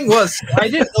 Well, the thing was, I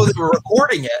didn't know they were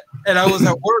recording it, and I was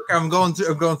at work. I'm going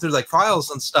through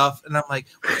files and stuff, and I'm like,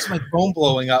 "Why's my phone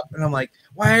blowing up?" And I'm like,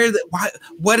 "Why?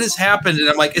 What has happened?" And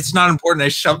I'm like, "It's not important." I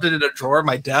shoved it in a drawer of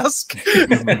my desk,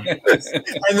 and then I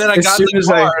got in the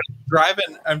car.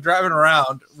 I'm driving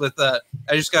around with I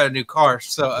just got a new car,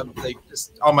 so I'm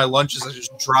just on my lunches I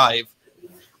just drive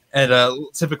and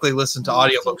typically listen to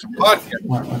audiobooks and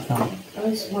podcasts. I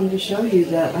just wanted to show you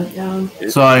that I found.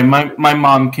 Sorry, my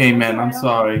mom came in. I'm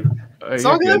sorry. It's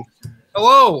all good.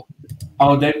 Hello.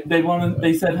 Oh,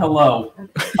 they said hello.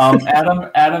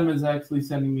 Adam is actually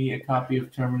sending me a copy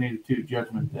of Terminator 2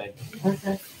 Judgment Day.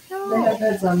 Okay. They have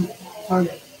beds on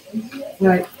Target.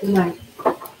 Right. Good night.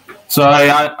 So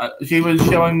she was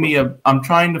showing me I'm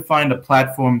trying to find a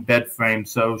platform bed frame.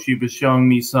 So she was showing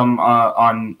me some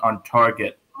on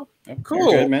Target.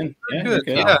 Cool, you're good, man. Yeah, good.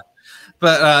 Good. Yeah.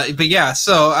 But yeah,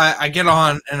 so I get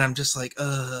on and I'm just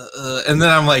and then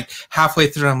I'm halfway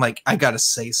through, I'm like, I gotta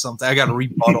say something. I gotta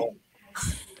rebuttal.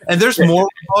 And there's more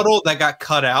rebuttal that got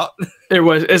cut out.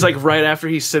 It's right after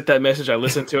he sent that message, I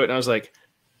listened to it and I was like,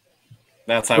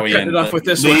 that's how we ended off with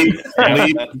this bleep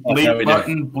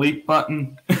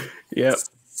button. Yep.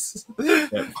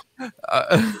 Well,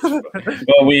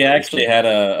 we actually had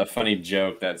a funny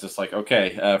joke that's just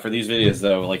okay, for these videos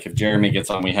though, if Jeremy gets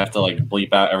on, we have to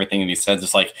bleep out everything that he says,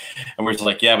 and we're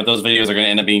just yeah, but those videos are going to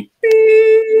end up being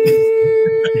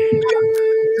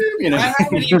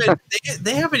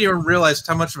they haven't even realized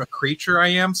how much of a creature I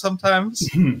am sometimes,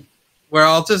 where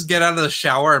I'll just get out of the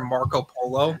shower and Marco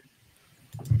Polo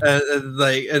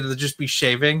and just be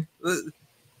shaving.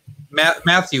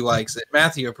 Matthew likes it.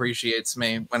 Matthew appreciates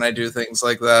me when I do things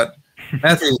like that.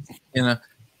 Matthew,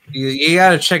 you got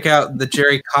to check out the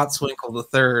Jerry Kotzwinkle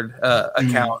III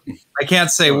account. I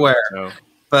can't say where,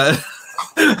 but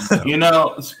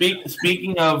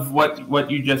speaking of what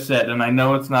you just said, and I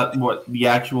know it's not what the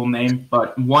actual name,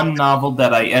 but one novel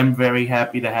that I am very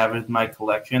happy to have in my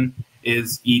collection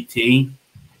is E.T.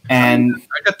 And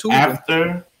I got two of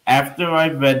them. After I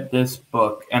read this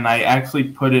book, and I actually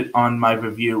put it on my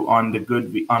review on my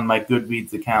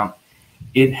Goodreads account,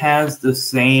 it has the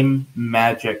same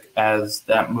magic as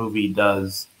that movie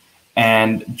does.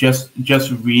 And just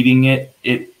reading it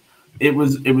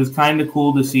was kind of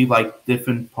cool to see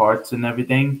different parts and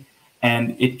everything,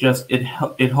 and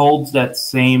it holds that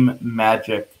same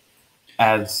magic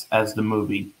as the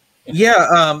movie.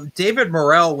 Yeah, David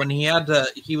Morrell, when he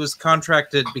was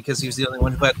contracted because he was the only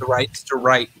one who had the rights to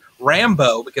write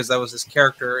Rambo, because that was his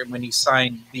character, and when he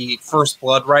signed the First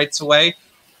Blood rights away,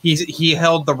 he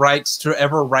held the rights to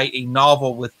ever write a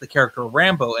novel with the character of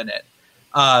Rambo in it.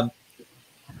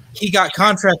 He got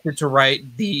contracted to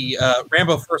write the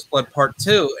Rambo First Blood Part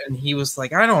 2, and he was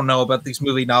like, I don't know about these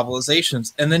movie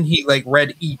novelizations. And then he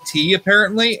read E.T.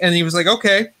 apparently, and he was like,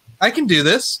 okay, I can do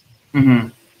this. Mm-hmm.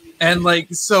 And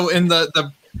so in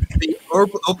the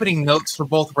opening notes for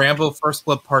both Rambo First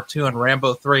Blood Part 2 and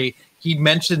Rambo 3, he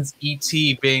mentions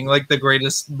E.T. being the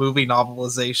greatest movie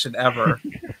novelization ever.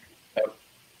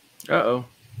 Uh-oh.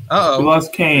 We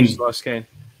lost Kane. Lost Kane.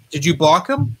 Did you block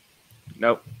him?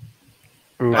 Nope.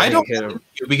 I don't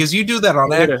because you do that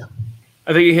on accident.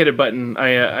 I think you hit a button.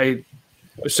 I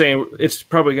was saying it's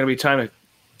probably going to be time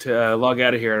to log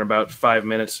out of here in about 5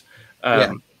 minutes.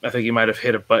 I think you might have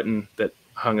hit a button that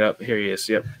hung up. Here he is.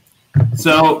 Yep.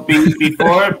 So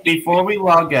before we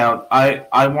log out,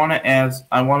 I want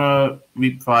to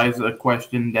reprise a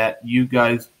question that you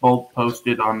guys both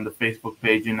posted on the Facebook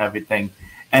page and everything,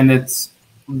 and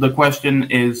the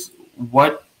question is,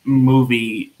 what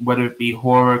movie, whether it be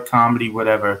horror, comedy,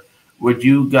 whatever, would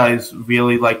you guys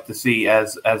really like to see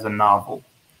as a novel?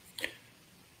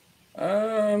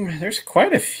 There's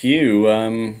quite a few.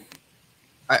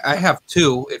 I have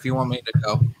two. If you want me to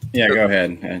go. Yeah, go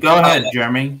ahead. Go ahead,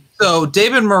 Jeremy. So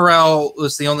David Morrell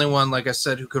was the only one, like I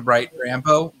said, who could write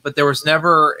Rambo, but there was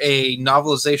never a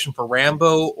novelization for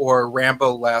Rambo or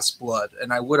Rambo Last Blood,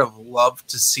 and I would have loved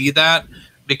to see that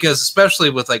because,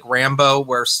 especially with like Rambo,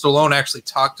 where Stallone actually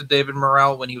talked to David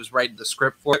Morrell when he was writing the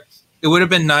script for it, it would have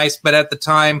been nice. But at the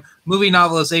time, movie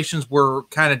novelizations were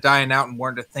kind of dying out and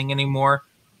weren't a thing anymore.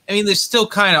 I mean, they still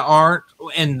kind of aren't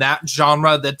in that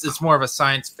genre. It's more of a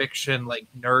science fiction, like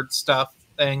nerd stuff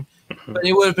thing. But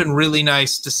it would have been really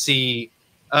nice to see,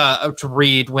 to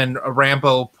read when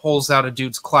Rambo pulls out a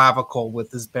dude's clavicle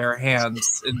with his bare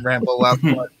hands in Rambo Last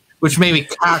Blood, which made me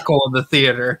cackle in the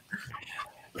theater.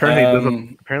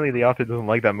 Apparently the author doesn't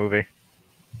like that movie.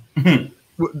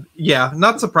 Yeah,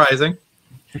 not surprising.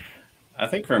 I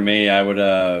think for me, I would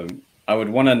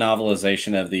want a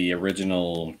novelization of the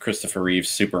original Christopher Reeve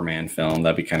Superman film.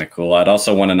 That'd be kind of cool. I'd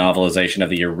also want a novelization of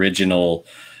the original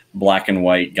black and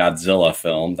white Godzilla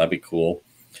film. That'd be cool.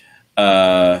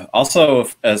 Also,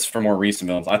 as for more recent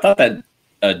films, I thought that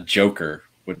Joker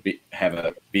would be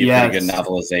a pretty good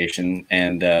novelization.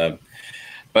 And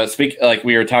but like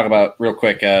we were talking about real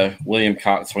quick, William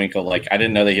Coxwinkle. Like I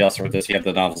didn't know that he also wrote this. He had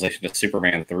the novelization of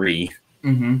Superman 3.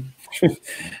 Mm-hmm.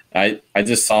 I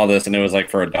just saw this and it was like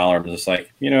for $1. I'm just like,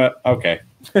 you know what? Okay.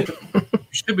 You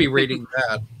should be reading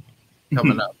that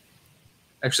coming up.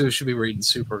 Actually, we should be reading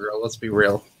Supergirl. Let's be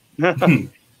real. I want to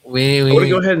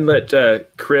go ahead and let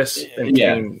Chris and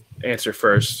Kane answer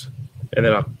first, and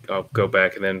then I'll go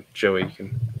back, and then Joey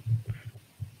can.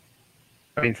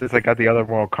 I mean, since I got the other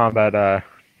Mortal Kombat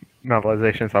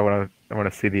novelizations, I want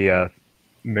to see the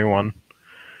new one.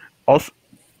 Also,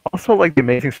 like the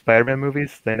Amazing Spider-Man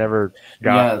movies, they never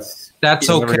got. Yes, that's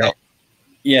okay.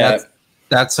 Yeah,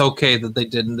 that's okay that they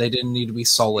didn't. They didn't need to be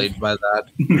sullied by that.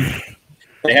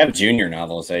 They have junior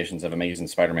novelizations of Amazing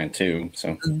Spider-Man 2,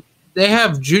 so they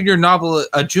have a junior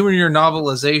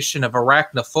novelization of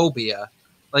Arachnophobia.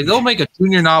 Like they'll make a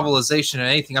junior novelization of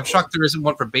anything. I'm shocked there isn't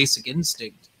one for Basic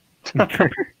Instinct. Oh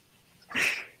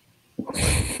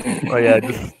yeah,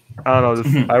 I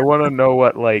don't know. I want to know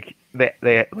what like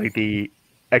they like the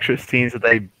extra scenes that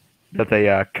they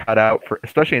cut out for,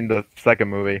 especially in the second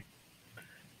movie.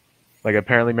 Like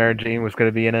apparently Mary Jane was going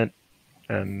to be in it,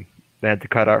 and they had to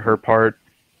cut out her part.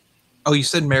 Oh, you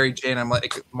said Mary Jane. I'm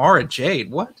like, Mara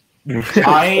Jade. What?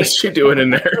 What's she doing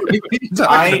in there?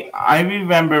 I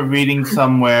remember reading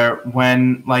somewhere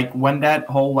when that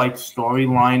whole like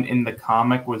storyline in the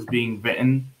comic was being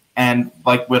written, and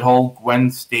like with whole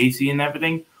Gwen Stacy and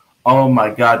everything. Oh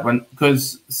my God!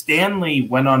 Because Stanley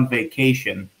went on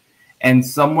vacation, and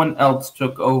someone else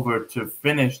took over to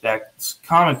finish that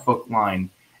comic book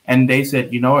line, and they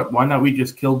said, you know what? Why not we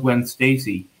just kill Gwen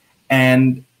Stacy?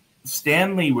 And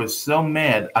Stanley was so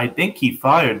mad, I think he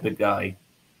fired the guy.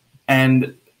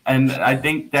 And I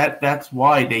think that's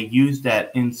why they used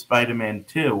that in Spider-Man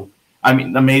 2. I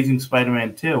mean, Amazing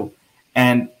Spider-Man 2.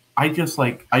 And I just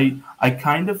like, I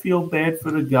kind of feel bad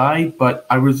for the guy, but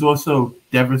I was also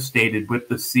devastated with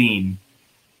the scene.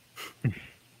 It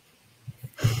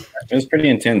was a pretty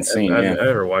intense scene. I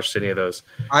never watched any of those.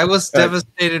 I was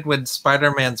devastated when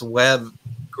Spider-Man's web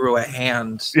grew a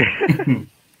hand.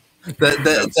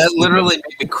 That literally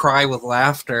made me cry with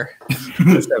laughter.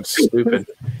 That sounds stupid.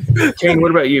 Kane,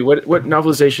 what about you? What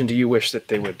novelization do you wish that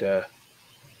they would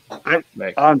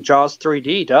make? Jaws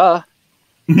 3D, duh.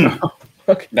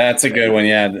 Okay. That's a good one.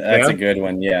 Yeah, that's a good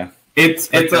one. Yeah,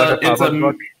 it's a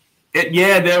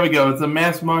yeah. There we go. It's a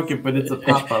mass market, but it's a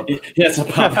pop up. Yeah, it's a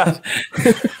pop up.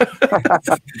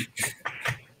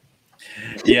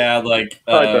 Yeah, like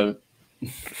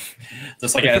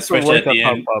just like especially at the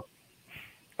end.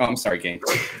 Oh, I'm sorry, Kane.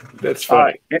 That's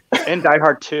funny. And Die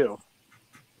Hard 2.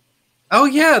 Oh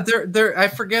yeah, there. I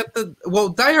forget that. Well,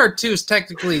 Die Hard 2 is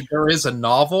technically there is a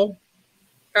novel,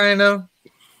 kind of.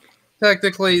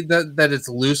 Technically, that it's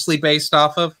loosely based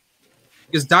off of,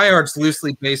 because Die Hard's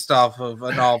loosely based off of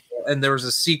a novel, and there was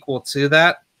a sequel to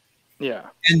that. Yeah.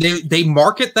 And they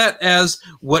market that as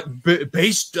what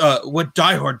what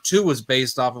Die Hard 2 was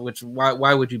based off of. Which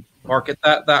why would you market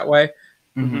that way?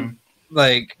 Mm-hmm.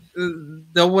 Like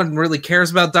no one really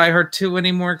cares about Die Hard 2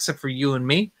 anymore except for you and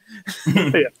me.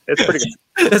 Yeah, it's pretty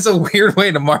good. It's a weird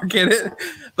way to market it,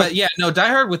 but yeah, no. Die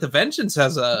Hard with a Vengeance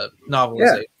has a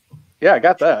novelization. Yeah, I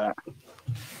got that.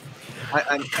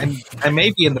 I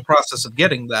may be in the process of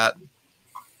getting that.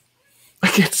 I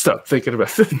can't stop thinking about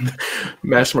the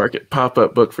mass market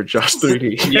pop-up book for Josh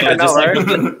 3D. Yeah, I know, just like right?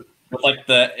 with like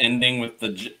the ending with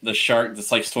the shark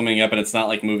that's like swimming up and it's not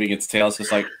like moving its tail. It's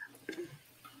just like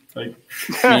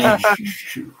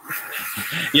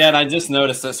yeah, and I just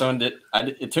noticed that someone did.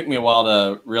 It took me a while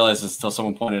to realize this until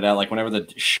someone pointed out. Like whenever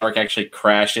the shark actually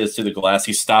crashes through the glass,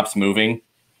 he stops moving,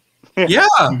 Yeah,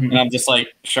 and I'm just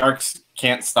like, sharks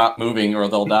can't stop moving or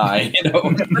they'll die. You know,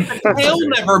 the tail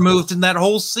never moved in that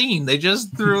whole scene. They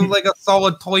just threw like a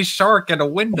solid toy shark at a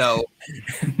window.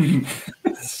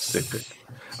 Stupid.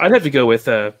 I'd have to go with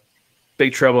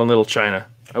Big Trouble in Little China.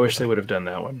 I wish they would have done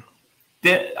that one.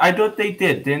 I thought they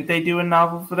did. Didn't they do a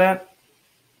novel for that?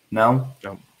 No.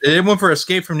 They did one for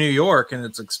Escape from New York, and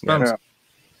it's expensive.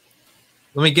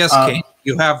 Let me guess, Kate,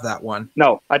 you have that one.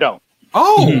 No, I don't.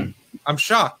 Oh, I'm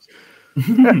shocked.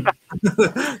 I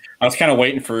was kind of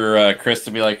waiting for Chris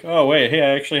to be like, "Oh wait, hey,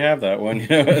 I actually have that one."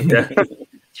 Yeah,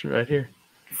 it's right here.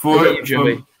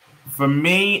 For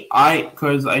me,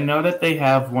 because I know that they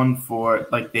have one for,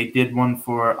 like, they did one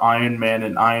for Iron Man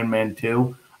and Iron Man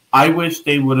 2. I wish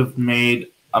they would have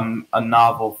made a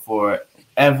novel for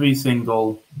every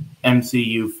single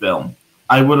MCU film.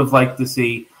 I would have liked to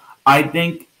see, I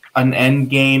think, an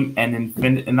Endgame and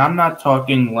Infinite, and I'm not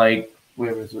talking like,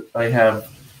 where is it? I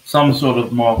have some sort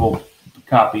of Marvel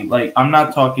copy. Like, I'm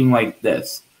not talking like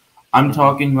this. I'm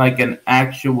talking like an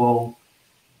actual,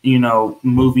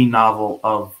 movie novel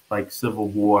of like Civil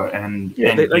War and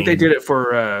they did it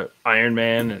for Iron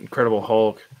Man and Incredible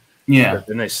Hulk. Yeah. But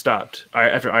then they stopped.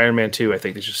 After Iron Man 2, I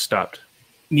think they just stopped.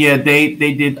 Yeah, they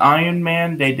did Iron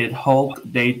Man, they did Hulk,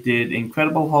 they did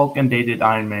Incredible Hulk, and they did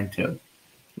Iron Man 2.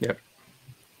 Yep.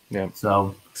 Yeah.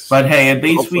 So, but hey, at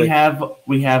least Hopefully.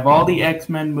 we have all the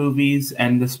X-Men movies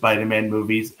and the Spider-Man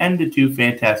movies and the 2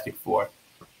 Fantastic Four.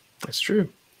 That's true.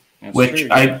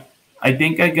 I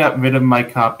think I got rid of my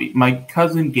copy. My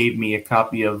cousin gave me a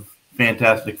copy of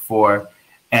Fantastic Four,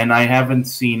 and I haven't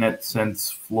seen it since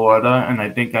Florida, and I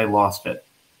think I lost it.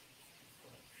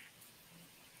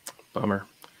 Bummer.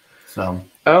 So,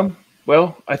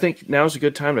 well, I think now's a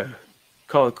good time to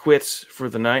call it quits for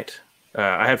the night.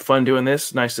 I had fun doing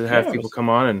this. Nice to have people come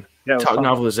on and talk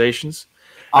novelizations.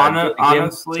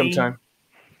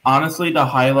 Honestly, the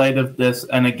highlight of this,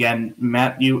 and again,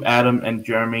 Matthew, Adam, and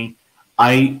Jeremy,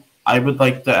 I would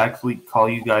like to actually call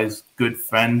you guys good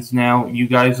friends now. You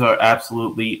guys are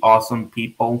absolutely awesome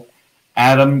people.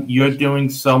 Adam, you're doing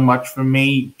so much for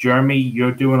me. Jeremy,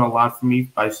 you're doing a lot for me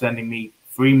by sending me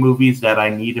free movies that I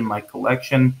need in my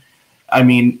collection. I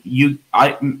mean,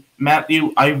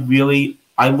 Matthew,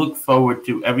 I look forward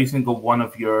to every single one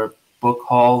of your book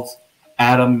hauls.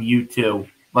 Adam, you too.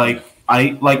 I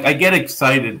get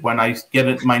excited when I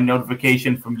get my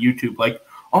notification from YouTube, like,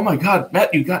 oh my God,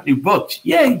 Matt, you got new books.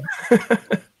 Yay.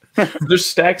 There's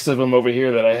stacks of them over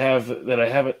here that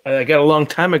I got a long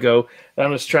time ago that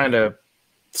I'm just trying to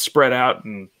spread out,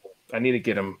 and I need to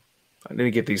get them. I need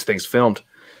to get these things filmed.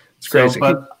 It's crazy.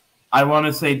 But I want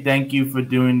to say thank you for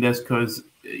doing this, because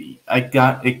it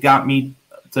got me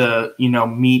to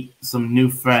meet some new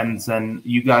friends, and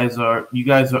you guys are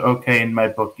okay in my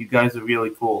book. You guys are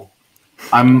really cool.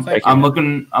 I'm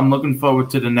looking forward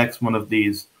to the next one of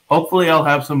these. Hopefully, I'll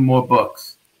have some more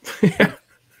books.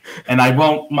 And I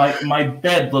won't. My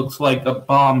bed looks like a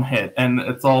bomb hit, and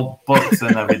it's all books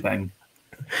and everything.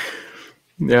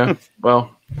 Yeah. Well,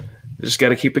 you just got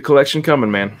to keep the collection coming,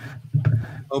 man.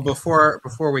 Oh,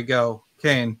 before we go,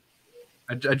 Kane,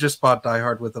 I just bought Die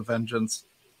Hard with a Vengeance.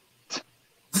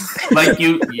 Like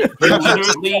you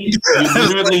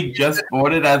literally just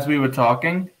bought it as we were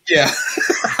talking. Yeah.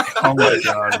 Oh my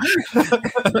God.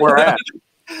 Where at?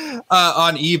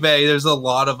 On eBay, there's a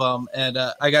lot of them, and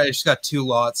I just got 2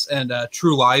 lots, and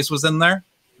True Lies was in there,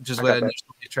 which is what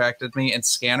initially attracted me, and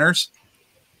Scanners.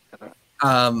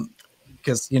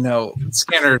 Because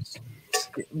Scanners.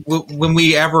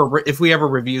 If we ever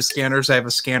review Scanners, I have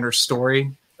a Scanners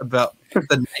story about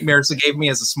the nightmares it gave me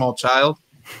as a small child.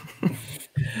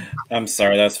 I'm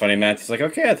sorry, that's funny, Matt. He's like,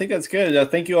 okay, I think that's good.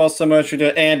 Thank you all so much for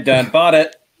doing, and done. Bought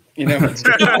it. Yeah.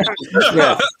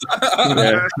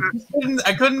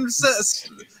 I couldn't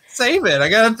save it. I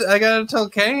gotta tell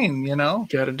Kane.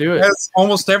 Got to do it. That's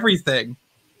almost everything.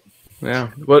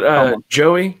 Yeah. Well,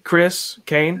 Joey, Chris,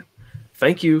 Kane,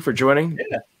 thank you for joining.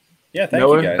 Yeah, thank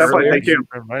Noah, you guys. Definitely, earlier. thank you.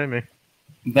 For inviting me.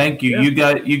 Thank you.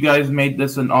 Yeah. You guys made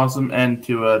this an awesome end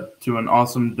to an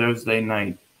awesome Thursday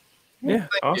night. Yeah,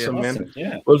 awesome, man. Awesome.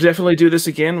 Yeah. We'll definitely do this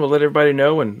again. We'll let everybody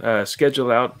know and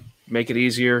schedule out, make it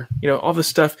easier. All this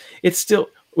stuff. It's still,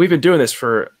 we've been doing this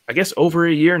for, I guess, over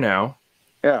a year now.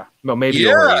 Yeah. Well, maybe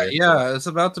over a year. Yeah, it's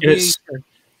about to And be.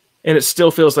 And it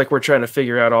still feels like we're trying to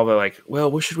figure out all the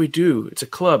what should we do? It's a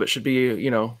club. It should be,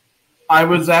 I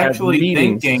was actually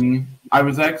meetings.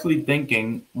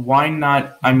 thinking, why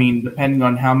not? I mean, depending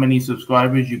on how many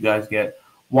subscribers you guys get,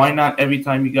 why not every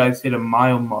time you guys hit a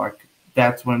mile mark,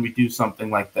 that's when we do something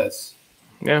like this?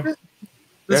 Yeah. This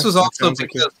Yeah, was that also sounds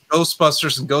like because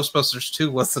Ghostbusters and Ghostbusters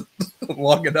 2 wasn't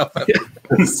long enough.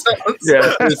 So-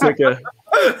 Yeah. It's like a,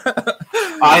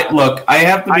 I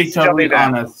have to I be still totally need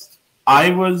that. honest.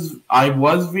 I was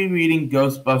rereading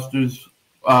Ghostbusters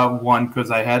 1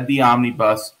 because I had the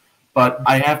omnibus, but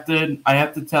I have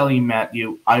to tell you,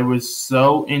 Matthew, I was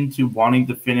so into wanting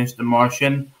to finish The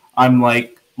Martian. I'm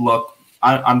like, look,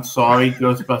 I'm sorry,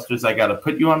 Ghostbusters, I got to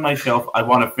put you on my shelf. I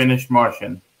want to finish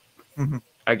Martian.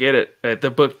 I get it. The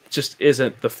book just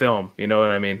isn't the film. You know what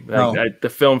I mean? No. The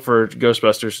film for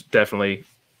Ghostbusters definitely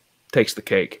takes the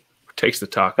cake, takes the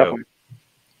taco. Definitely.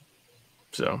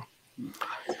 So,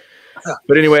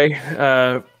 but anyway,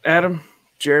 Adam,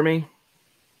 Jeremy,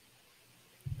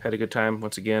 had a good time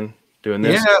once again doing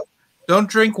this. yeah, don't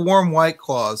drink warm White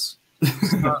Claws.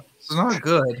 It's not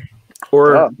good.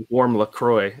 Or warm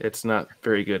LaCroix. It's not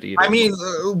very good either. I mean,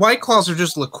 White Claws are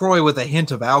just LaCroix with a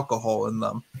hint of alcohol in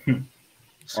them.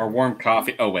 Or warm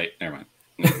coffee. Oh wait, never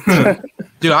mind.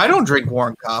 Dude, I don't drink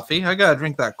warm coffee. I gotta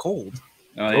drink that cold.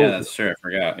 Oh yeah, that's true. I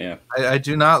forgot. Yeah. I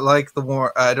do not like the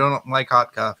warm. I don't like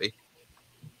hot coffee.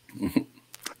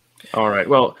 All right.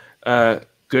 Well,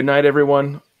 good night,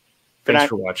 everyone. Good Thanks night.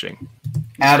 for watching.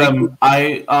 Adam,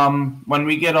 when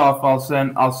we get off,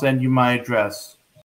 I'll send you my address.